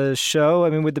in the show? I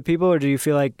mean, with the people, or do you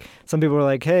feel like some people were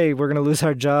like, "Hey, we're going to lose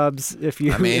our jobs if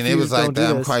you"? I mean, if it was like that.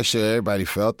 I'm this. quite sure everybody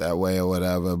felt that way or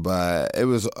whatever, but it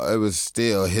was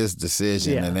still his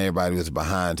decision, and everybody was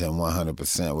behind him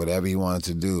 100%. Whatever he wanted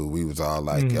to do, we was all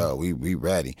like, "Yo, we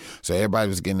ready." So everybody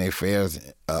was getting their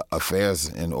affairs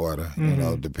in order, you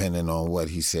know, depending on what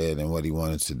he said and what he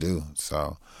wanted to do.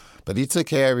 So. But he took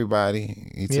care of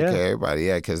everybody. He took care of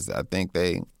everybody, because I think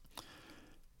they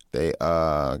had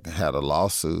a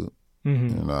lawsuit, you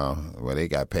know, where they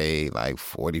got paid like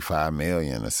 $45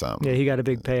 million or something. Yeah, he got a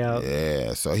big payout.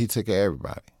 Yeah, so he took care of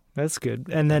everybody. That's good.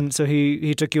 And then, so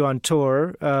he took you on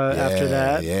tour after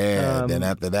that. Yeah, then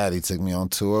after that, he took me on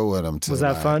tour with him. Was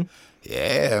that fun?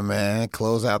 Yeah, man.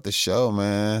 Close out the show,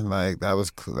 man. Like, that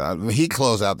was, he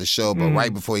closed out the show, but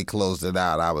right before he closed it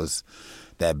out, I was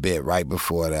that bit right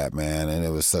before that, man, and it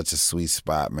was such a sweet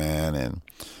spot, man, and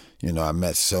you know, I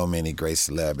met so many great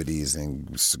celebrities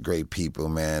and great people,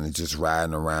 man, and just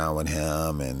riding around with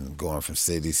him and going from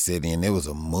city to city, and it was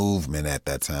a movement at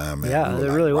that time, man. Yeah,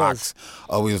 there really was.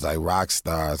 Oh, we was like rock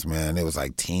stars, man. It was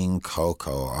like Team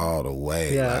Coco all the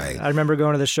way. Yeah, like, I remember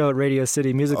going to the show at Radio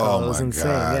City Music Hall. It was insane.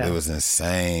 God, yeah. it was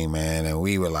insane, man, and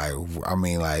we were like, I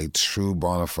mean, like true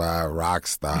bona fide rock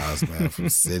stars, man, from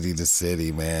city to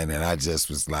city, man, and I just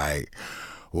was like,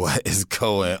 what is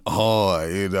going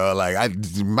on? You know, like,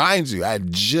 mind you, I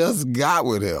just got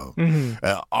with him.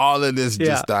 And all of this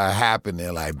just started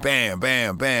happening, like bam,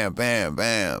 bam, bam, bam,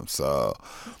 bam. So.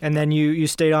 And then you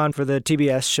stayed on for the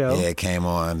TBS show. Yeah, it came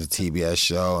on the TBS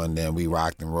show, and then we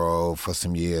rocked and rolled for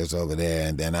some years over there.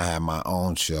 And then I had my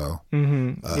own show,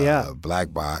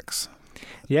 Black Box.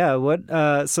 Yeah,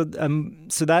 so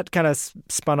that kind of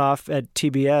spun off at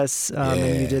TBS,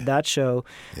 and you did that show.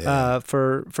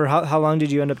 For how long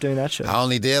did you end up doing that show? I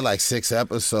only did like 6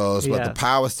 episodes, but the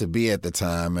powers to be at the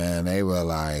time, man, they were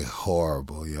like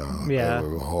horrible, yo. Yeah. They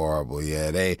were horrible,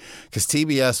 yeah. Because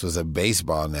TBS was a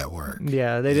baseball network.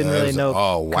 Yeah, they didn't really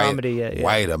know comedy yet. Yeah.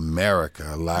 White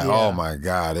America, like, oh my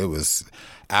God, it was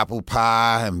apple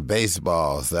pie and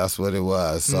baseballs. That's what it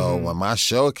was. So when my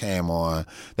show came on,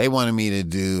 they wanted me to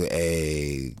do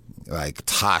a like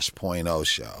Tosh.0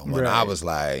 show. When I was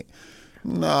like,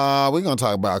 no, we're going to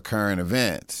talk about current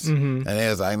events. And they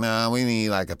was like, no, we need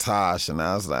like a Tosh. And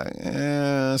I was like,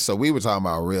 So we were talking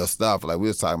about real stuff. Like, we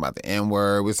was talking about the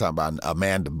N-word. We was talking about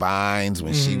Amanda Bynes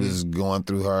when she was going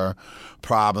through her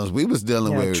problems. We was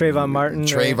dealing with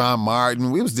Trayvon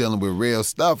Martin. We was dealing with real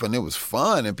stuff, and it was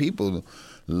fun, and people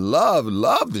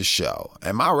loved the show,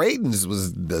 and my ratings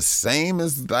was the same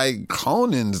as like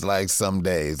Conan's. Like, some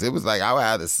days it was like I would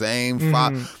have the same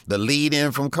the lead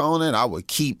in from Conan. I would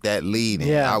keep that lead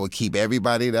in. I would keep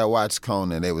everybody that watched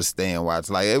Conan. They would stay and watch.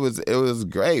 Like, it was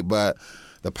great, but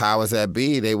the powers that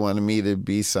be, they wanted me to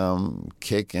be some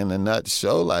kick in the nut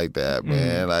show like that,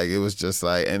 man. Like, it was just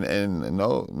like, and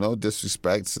no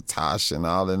disrespect to Tosh and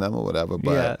all of them or whatever,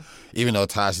 but even though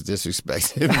Tosh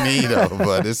disrespected me though,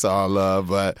 but it's all love.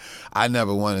 But I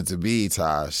never wanted to be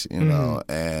Tosh, you know,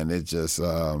 and it just,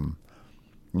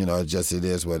 you know, it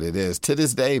is what it is. To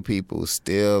this day, people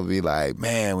still be like,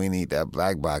 man, we need that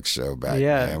Black Box show back,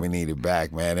 man. We need it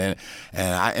back, man.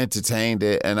 And I entertained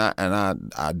it, and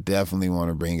I definitely want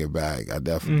to bring it back. I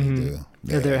definitely do.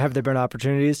 Yeah. Have there been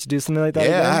opportunities to do something like that?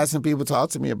 Yeah, again? I had some people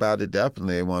talk to me about it.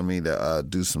 Definitely, they want me to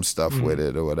do some stuff with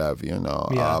it or whatever, you know.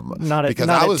 Yeah. Not at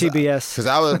TBS. Because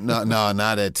I was no,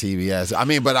 not at TBS. I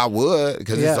mean, but I would,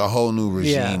 because it's a whole new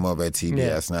regime over at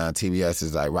TBS now. TBS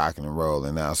is like rocking and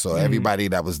rolling now. So everybody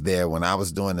that was there when I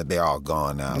was doing it, they're all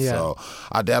gone now. Yeah. So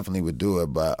I definitely would do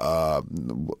it. But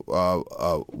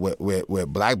with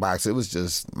Black Box, it was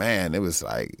just, man, it was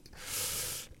like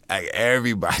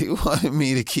everybody wanted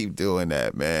me to keep doing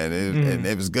that, man. And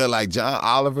it was good. Like John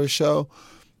Oliver's show,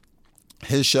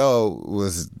 his show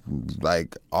was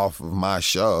like off of my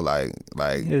show, like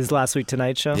his Last Week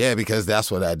Tonight show. Yeah, because that's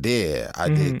what I did. I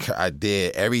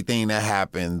did everything that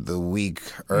happened the week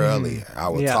earlier. I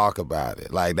would talk about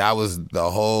it. Like, that was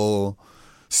the whole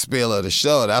spiel of the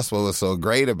show. That's what was so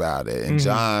great about it.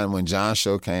 And when John's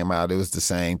show came out, it was the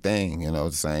same thing. You know,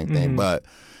 the same thing, but.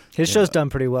 His show's done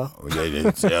pretty well. It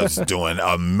was doing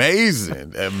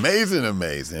amazing.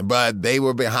 But they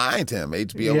were behind him.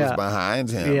 HBO was behind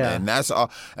him. Yeah. And that's all.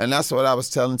 And that's what I was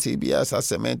telling TBS. I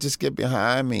said, man, just get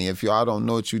behind me. If y'all don't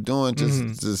know what you're doing,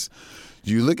 just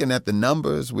you looking at the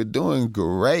numbers, we're doing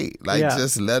great. Like,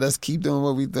 just let us keep doing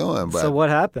what we're doing. But so what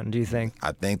happened, do you think?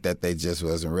 I think that they just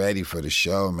wasn't ready for the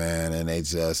show, man. And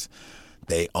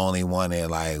they only wanted,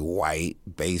 like, white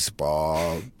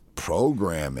baseball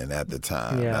programming at the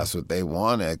time. Yeah. That's what they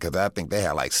wanted, because I think they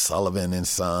had, like, Sullivan and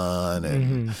Son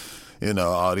and, you know,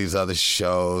 all these other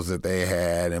shows that they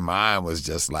had. And mine was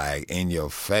just, like, in your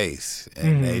face.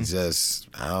 And they just,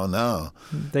 I don't know.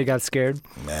 They got scared?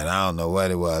 Man, I don't know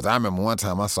what it was. I remember one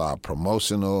time I saw a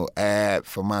promotional ad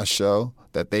for my show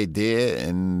that they did,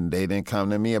 and they didn't come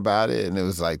to me about it. And it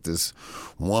was like this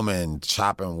woman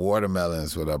chopping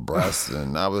watermelons with her breasts.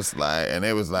 And I was like, and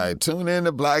it was like, tune in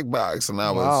to Black Box. And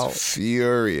I was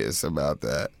furious about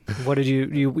that. What did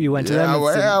you went to them?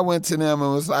 Yeah, I went to them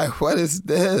and was like, what is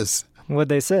this? What'd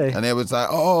they say? And it was like,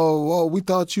 oh, well, we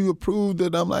thought you approved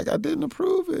it. I'm like, I didn't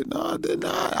approve it. No, I did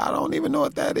not. I don't even know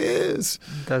what that is.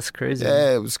 That's crazy.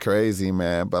 Yeah, it was crazy,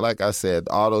 man. But like I said,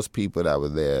 all those people that were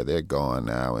there, they're gone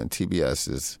now. And TBS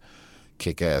is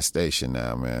kick-ass station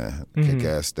now, man.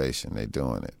 Kick-ass station. They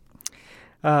doing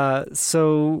it.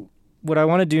 So what I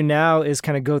want to do now is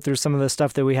kind of go through some of the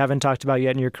stuff that we haven't talked about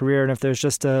yet in your career, and if there's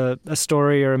just a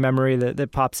story or a memory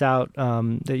that pops out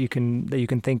that you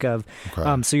can think of.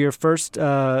 Okay. So your first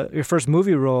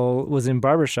movie role was in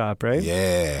Barbershop, right?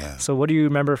 Yeah. So what do you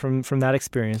remember from that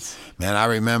experience? Man, I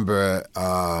remember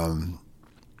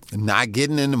not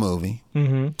getting in the movie,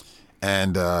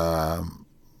 and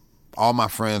all my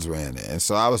friends were in it, and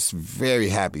so I was very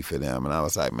happy for them, and I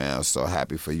was like, man, I was so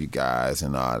happy for you guys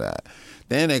and all that.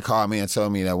 Then they called me and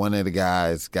told me that one of the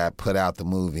guys got put out the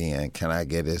movie, and can I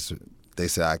get his? They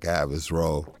said I could have his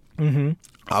role.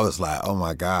 I was like, oh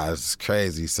my God, it's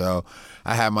crazy. So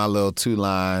I had my little 2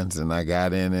 lines, and I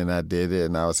got in and I did it,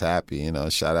 and I was happy. You know,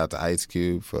 shout out to Ice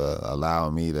Cube for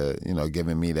allowing me to, you know,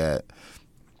 giving me that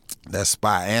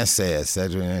spot, and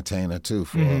Cedric Entertainer too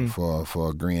for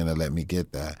agreeing to let me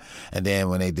get that. And then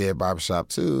when they did Barbershop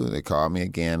 2, they called me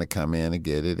again to come in and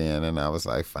get it in, and I was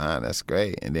like, fine, that's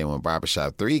great. And then when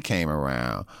Barbershop 3 came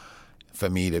around, for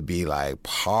me to be like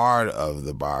part of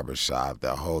the Barbershop,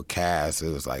 the whole cast, it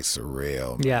was like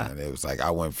surreal, man. Yeah. It was like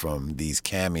I went from these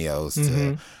cameos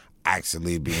to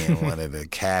actually being one of the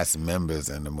cast members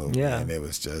in the movie. Yeah. And it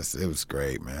was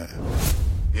great, man.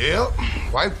 Yep,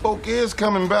 white folk is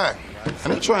coming back.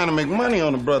 And they're trying to make money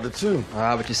on the brother, too.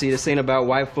 But you see, this ain't about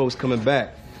white folks coming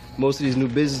back. Most of these new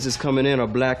businesses coming in are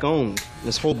black-owned.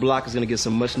 This whole block is gonna get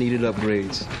some much-needed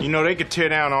upgrades. You know, they could tear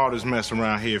down all this mess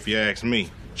around here if you ask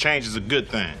me. Change is a good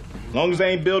thing. As long as they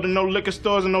ain't building no liquor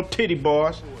stores and no titty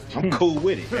bars, I'm cool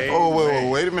with it. Hey, Oh,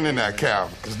 wait a minute now, Cal.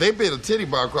 Because they built a titty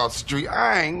bar across the street.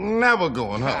 I ain't never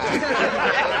going home.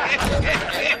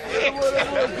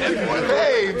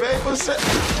 Hey, babe, what's up?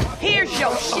 Here's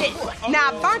your shit.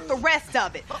 Now I burnt the rest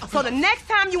of it. So the next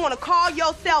time you want to call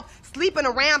yourself sleeping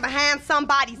around behind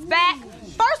somebody's back,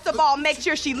 first of all, make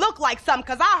sure she look like something,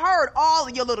 because I heard all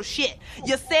of your little shit.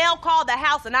 Your cell called the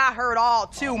house, and I heard all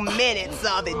 2 minutes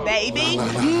of it, baby.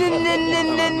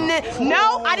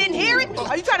 No, I didn't hear it.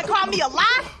 Are you trying to call me a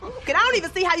lie? Because I don't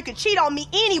even see how you can cheat on me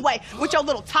anyway with your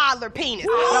little toddler penis.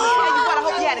 But I'm going to tell you what, I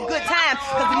hope you had a good time,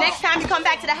 because the next time you come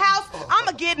back to the house, I'm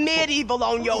going to get medieval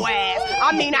on your ass.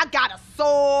 I mean, I got a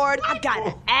sword, I got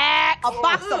an axe, a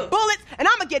box of bullets, and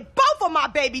I'm going to get both of my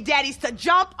baby daddies to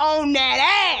jump on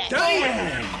that ass.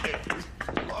 Damn.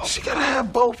 She gotta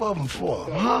have both of them for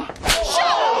him, huh?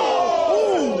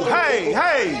 Ooh, hey!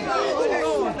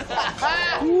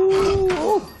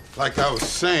 Ooh. Like I was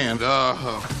saying,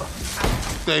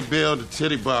 they build a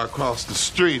titty bar across the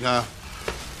street, huh?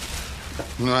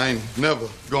 No, I ain't never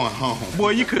going home. Boy,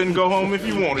 you couldn't go home if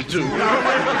you wanted to.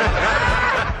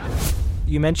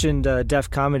 You mentioned Def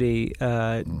Comedy.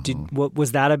 What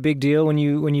was that a big deal when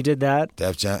you did that?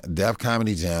 Def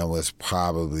Comedy Jam was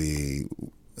probably,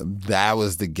 that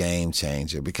was the game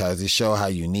changer, because it showed how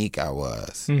unique I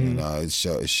was. You know, it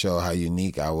showed how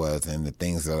unique I was, and the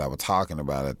things that I was talking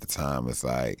about at the time was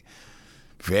like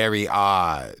very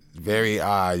odd.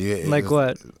 Like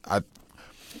what?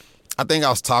 I think I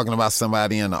was talking about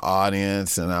somebody in the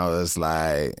audience, and I was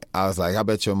like, I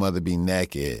bet your mother be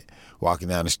naked, walking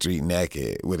down the street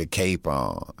naked with a cape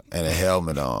on and a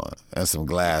helmet on and some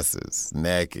glasses,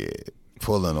 naked,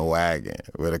 pulling a wagon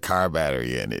with a car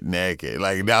battery in it, naked.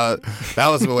 Like that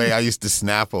was the way I used to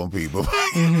snap on people.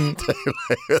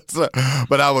 So,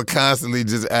 but I would constantly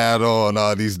just add on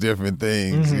all these different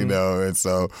things, you know, and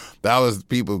so that was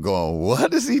people going,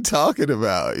 what is he talking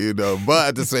about, you know? But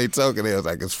at the same token, it was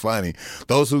like, it's funny.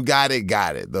 Those who got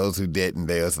it. Those who didn't,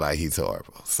 they was like, he's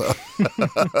horrible. So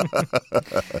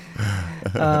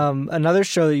another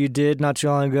show that you did not too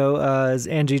long ago is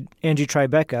Angie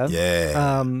Tribeca.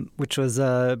 Yeah. Which was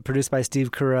was produced by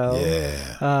Steve Carell.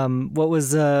 Yeah. What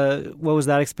was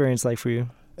that experience like for you?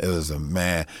 It was a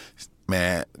man.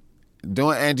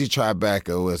 Doing Angie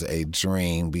Tribeca was a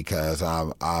dream because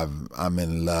I'm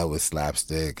in love with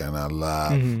slapstick and I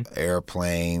love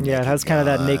Airplane. Yeah, it has kind of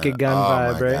that Naked Gun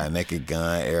vibe, right? God, Naked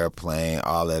Gun, Airplane,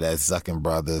 all of that, Zucker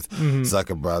Brothers,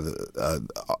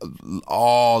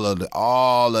 all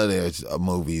of their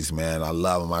movies, man. I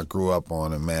love them. I grew up on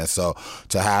them, man. So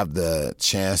to have the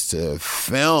chance to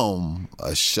film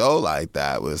a show like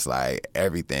that was like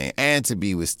everything, and to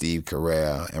be with Steve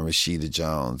Carell and Rashida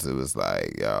Jones, it was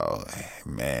like, yo.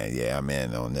 Man, yeah, I'm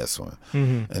in on this one.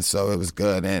 And so it was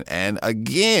good. And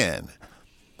again,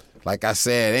 like I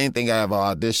said, anything I ever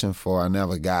auditioned for, I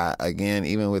never got. Again,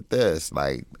 even with this,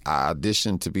 like I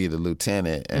auditioned to be the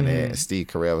lieutenant, and then Steve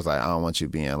Carell was like, I don't want you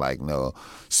being like no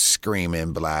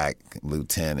screaming black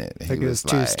lieutenant. Like he was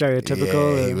too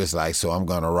stereotypical? Yeah, he was like, so I'm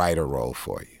going to write a role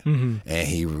for you. And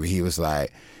he was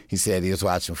like, he said he was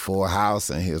watching Full House,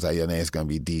 and he was like, your name's going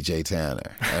to be DJ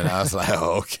Tanner. And I was like,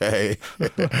 okay.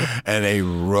 And they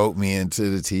wrote me into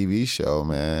the TV show,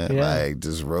 man. Yeah. Like,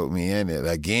 just wrote me in it.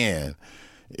 Again,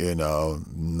 you know,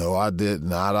 not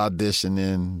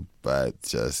auditioning, but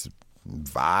just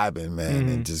vibing, man,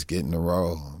 and just getting the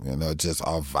role, you know, just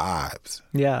our vibes.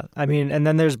 Yeah, I mean, and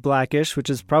then there's Blackish, which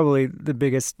is probably the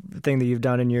biggest thing that you've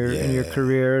done in your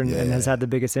career and has had the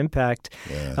biggest impact.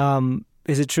 Yeah.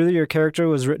 Is it true that your character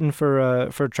was written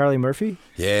for Charlie Murphy?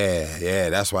 Yeah.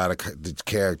 That's why the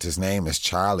character's name is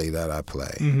Charlie that I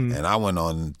play. And I went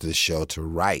on the show to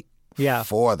write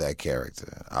for that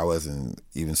character. I wasn't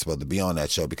even supposed to be on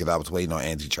that show because I was waiting on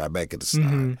Angie Tribeca to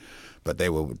start. But they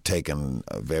were taking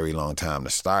a very long time to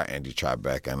start Angie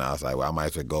Tribeca. And I was like, well, I might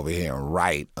as well go over here and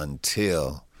write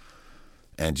until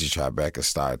Angie Tribeca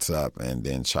starts up. And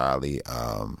then Charlie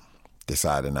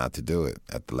decided not to do it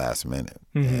at the last minute.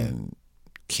 And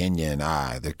Kenya and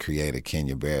I, the creator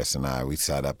Kenya Barris and I, we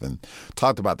sat up and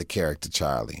talked about the character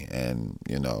Charlie and,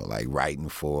 you know, like writing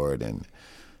for it and,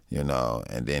 you know,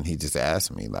 and then he just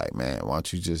asked me like, man,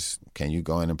 can you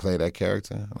go in and play that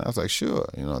character? And I was like, sure,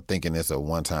 you know, thinking it's a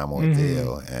one-time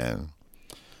ordeal. And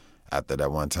after that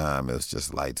one time, it was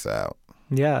just lights out.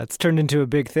 Yeah, it's turned into a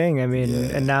big thing. I mean,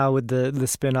 and now with the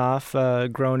spin-off,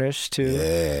 Grownish, too.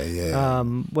 Yeah.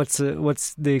 What's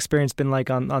the experience been like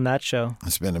on that show?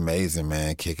 It's been amazing,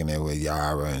 man, kicking it with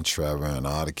Yara and Trevor and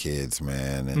all the kids,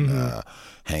 man, and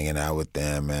hanging out with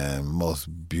them, man.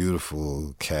 Most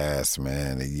beautiful cast,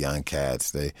 man, the young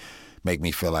cats. They make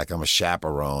me feel like I'm a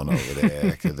chaperone over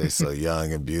there because they're so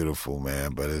young and beautiful,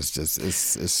 man. But it's just it's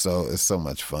so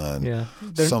much fun. Yeah,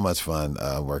 so much fun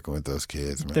working with those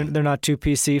kids, man. They're not too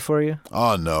PC for you?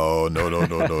 Oh no.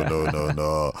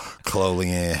 Chloe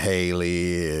and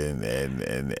Haley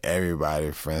and everybody,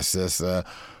 Francisca,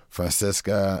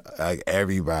 like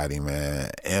everybody, man.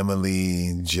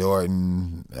 Emily,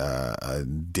 Jordan,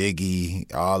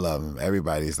 Diggy, all of them.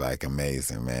 Everybody's like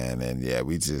amazing, man. And yeah,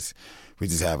 we just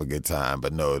have a good time,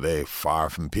 but no, they're far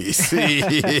from PC.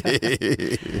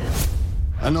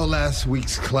 I know last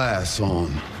week's class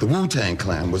on the Wu-Tang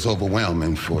Clan was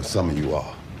overwhelming for some of you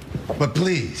all. But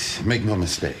please, make no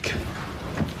mistake.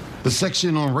 The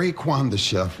section on Raekwon the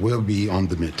Chef will be on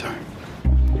the midterm.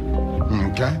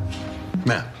 Okay?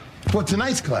 Now, for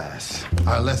tonight's class,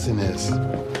 our lesson is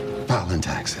filing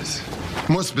taxes.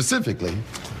 More specifically,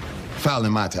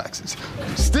 filing my taxes.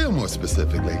 Still more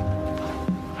specifically,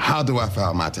 how do I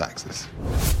file my taxes?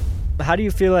 How do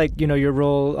you feel like, you know, your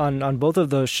role on both of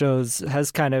those shows has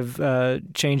kind of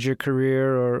changed your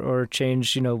career or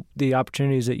changed, you know, the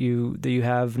opportunities that you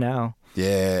have now?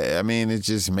 Yeah, I mean, it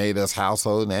just made us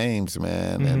household names,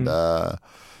 man, and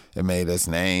it made us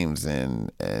names, and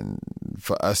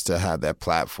for us to have that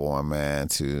platform, man,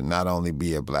 to not only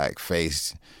be a black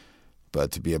face,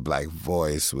 but to be a black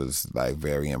voice was like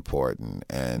very important.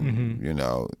 And you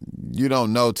know, you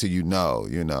don't know till you know,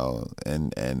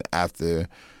 and after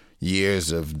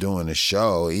years of doing the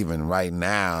show, even right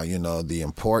now, you know, the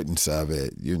importance of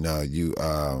it, you know,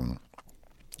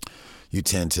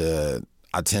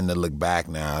 I tend to look back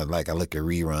now, like I look at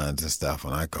reruns and stuff,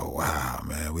 and I go, wow,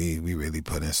 man, we really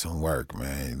put in some work,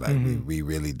 man. Like we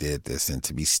really did this, and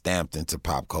to be stamped into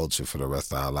pop culture for the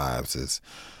rest of our lives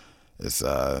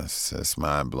it's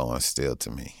mind blowing still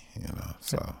to me, you know.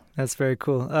 So that's very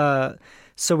cool.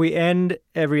 So we end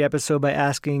every episode by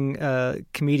asking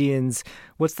comedians,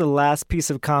 what's the last piece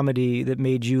of comedy that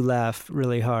made you laugh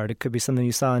really hard? It could be something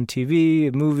you saw on TV,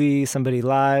 a movie, somebody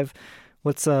live.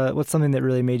 What's something that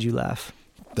really made you laugh?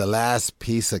 The last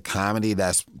piece of comedy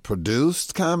that's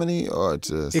produced comedy, or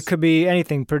just... It could be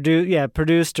anything.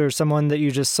 Produced, or someone that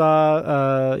you just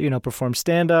saw, perform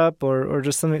stand-up, or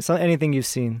just anything you've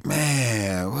seen.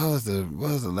 Man, what was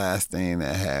the last thing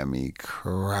that had me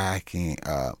cracking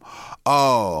up?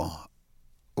 Oh,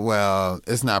 well,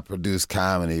 it's not produced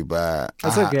comedy, but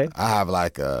that's okay. I have I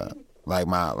call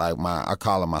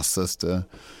her my sister.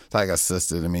 It's like a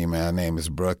sister to me, man. Her name is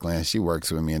Brooklyn. She works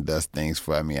with me and does things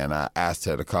for me. And I asked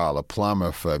her to call a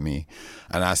plumber for me.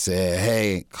 And I said,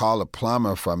 hey, call a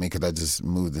plumber for me, because I just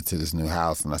moved into this new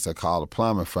house. And I said, call a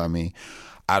plumber for me.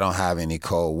 I don't have any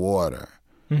cold water.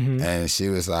 Mm-hmm. And she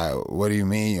was like, what do you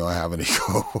mean you don't have any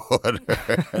cold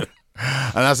water?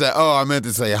 And I said, oh, I meant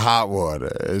to say hot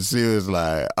water. And she was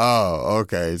like, oh,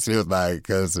 okay. She was like,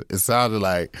 because it sounded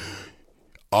like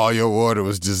all your water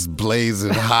was just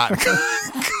blazing hot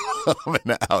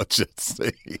coming out your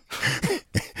sink.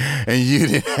 And you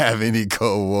didn't have any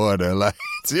cold water. Like,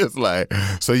 just like,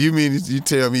 so you mean you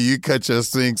tell me you cut your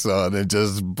sinks on and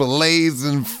just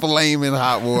blazing, flaming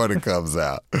hot water comes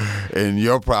out, and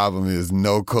your problem is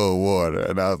no cold water?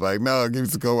 And I was like, no, give me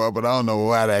some cold water, but I don't know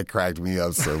why that cracked me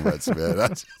up so much,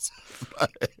 man.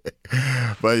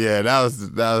 But yeah,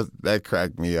 that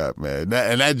cracked me up, man.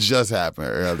 And that just happened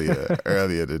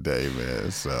earlier today,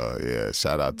 man. So yeah,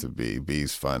 shout out to B.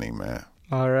 B's funny, man.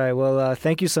 All right. Well,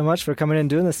 thank you so much for coming in and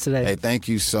doing this today. Hey, thank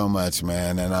you so much,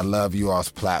 man. And I love you all's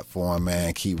platform,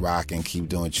 man. Keep rocking. Keep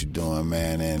doing what you're doing,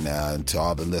 man. And to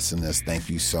all the listeners, thank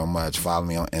you so much. Follow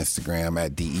me on Instagram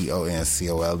at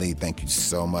DeonCole. Thank you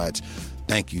so much.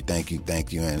 Thank you.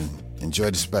 And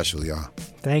enjoy the special, y'all.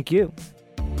 Thank you.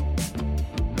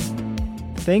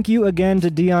 Thank you again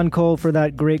to Deon Cole for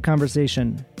that great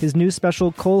conversation. His new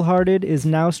special, Cole Hearted, is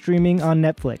now streaming on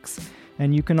Netflix.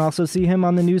 And you can also see him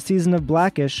on the new season of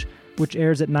Blackish, which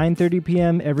airs at 9:30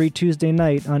 p.m. every Tuesday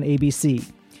night on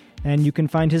ABC. And you can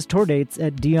find his tour dates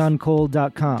at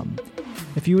deoncole.com.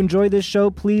 If you enjoy this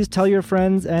show, please tell your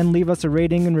friends and leave us a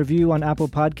rating and review on Apple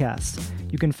Podcasts.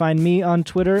 You can find me on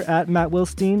Twitter at Matt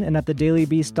Wilstein and at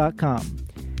thedailybeast.com.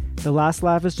 The Last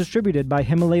Laugh is distributed by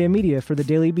Himalaya Media for The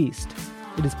Daily Beast.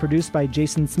 It is produced by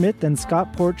Jason Smith and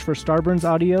Scott Porch for Starburns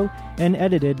Audio and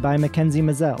edited by Mackenzie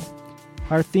Mazzell.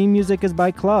 Our theme music is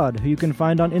by Claude, who you can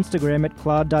find on Instagram at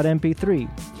claude.mp3.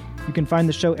 You can find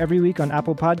the show every week on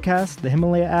Apple Podcasts, the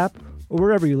Himalaya app, or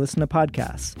wherever you listen to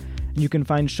podcasts. And you can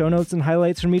find show notes and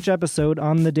highlights from each episode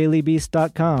on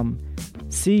thedailybeast.com.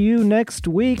 See you next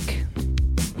week.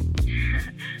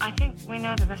 I think we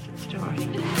know the rest of the story.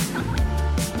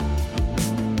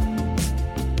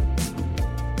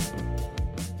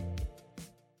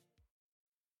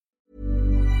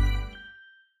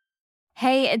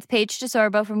 Hey, it's Paige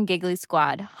DeSorbo from Giggly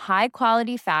Squad. High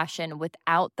quality fashion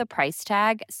without the price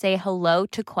tag. Say hello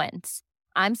to Quince.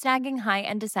 I'm snagging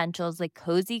high-end essentials like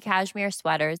cozy cashmere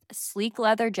sweaters, sleek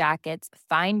leather jackets,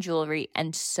 fine jewelry,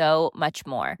 and so much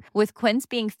more. With Quince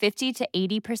being 50 to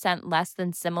 80% less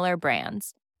than similar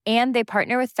brands. And they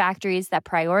partner with factories that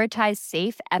prioritize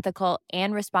safe, ethical,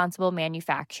 and responsible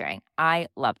manufacturing. I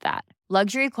love that.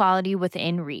 Luxury quality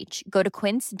within reach. Go to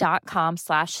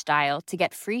quince.com/style to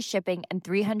get free shipping and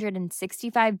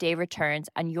 365-day returns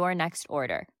on your next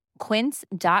order.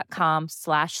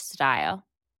 Quince.com/style.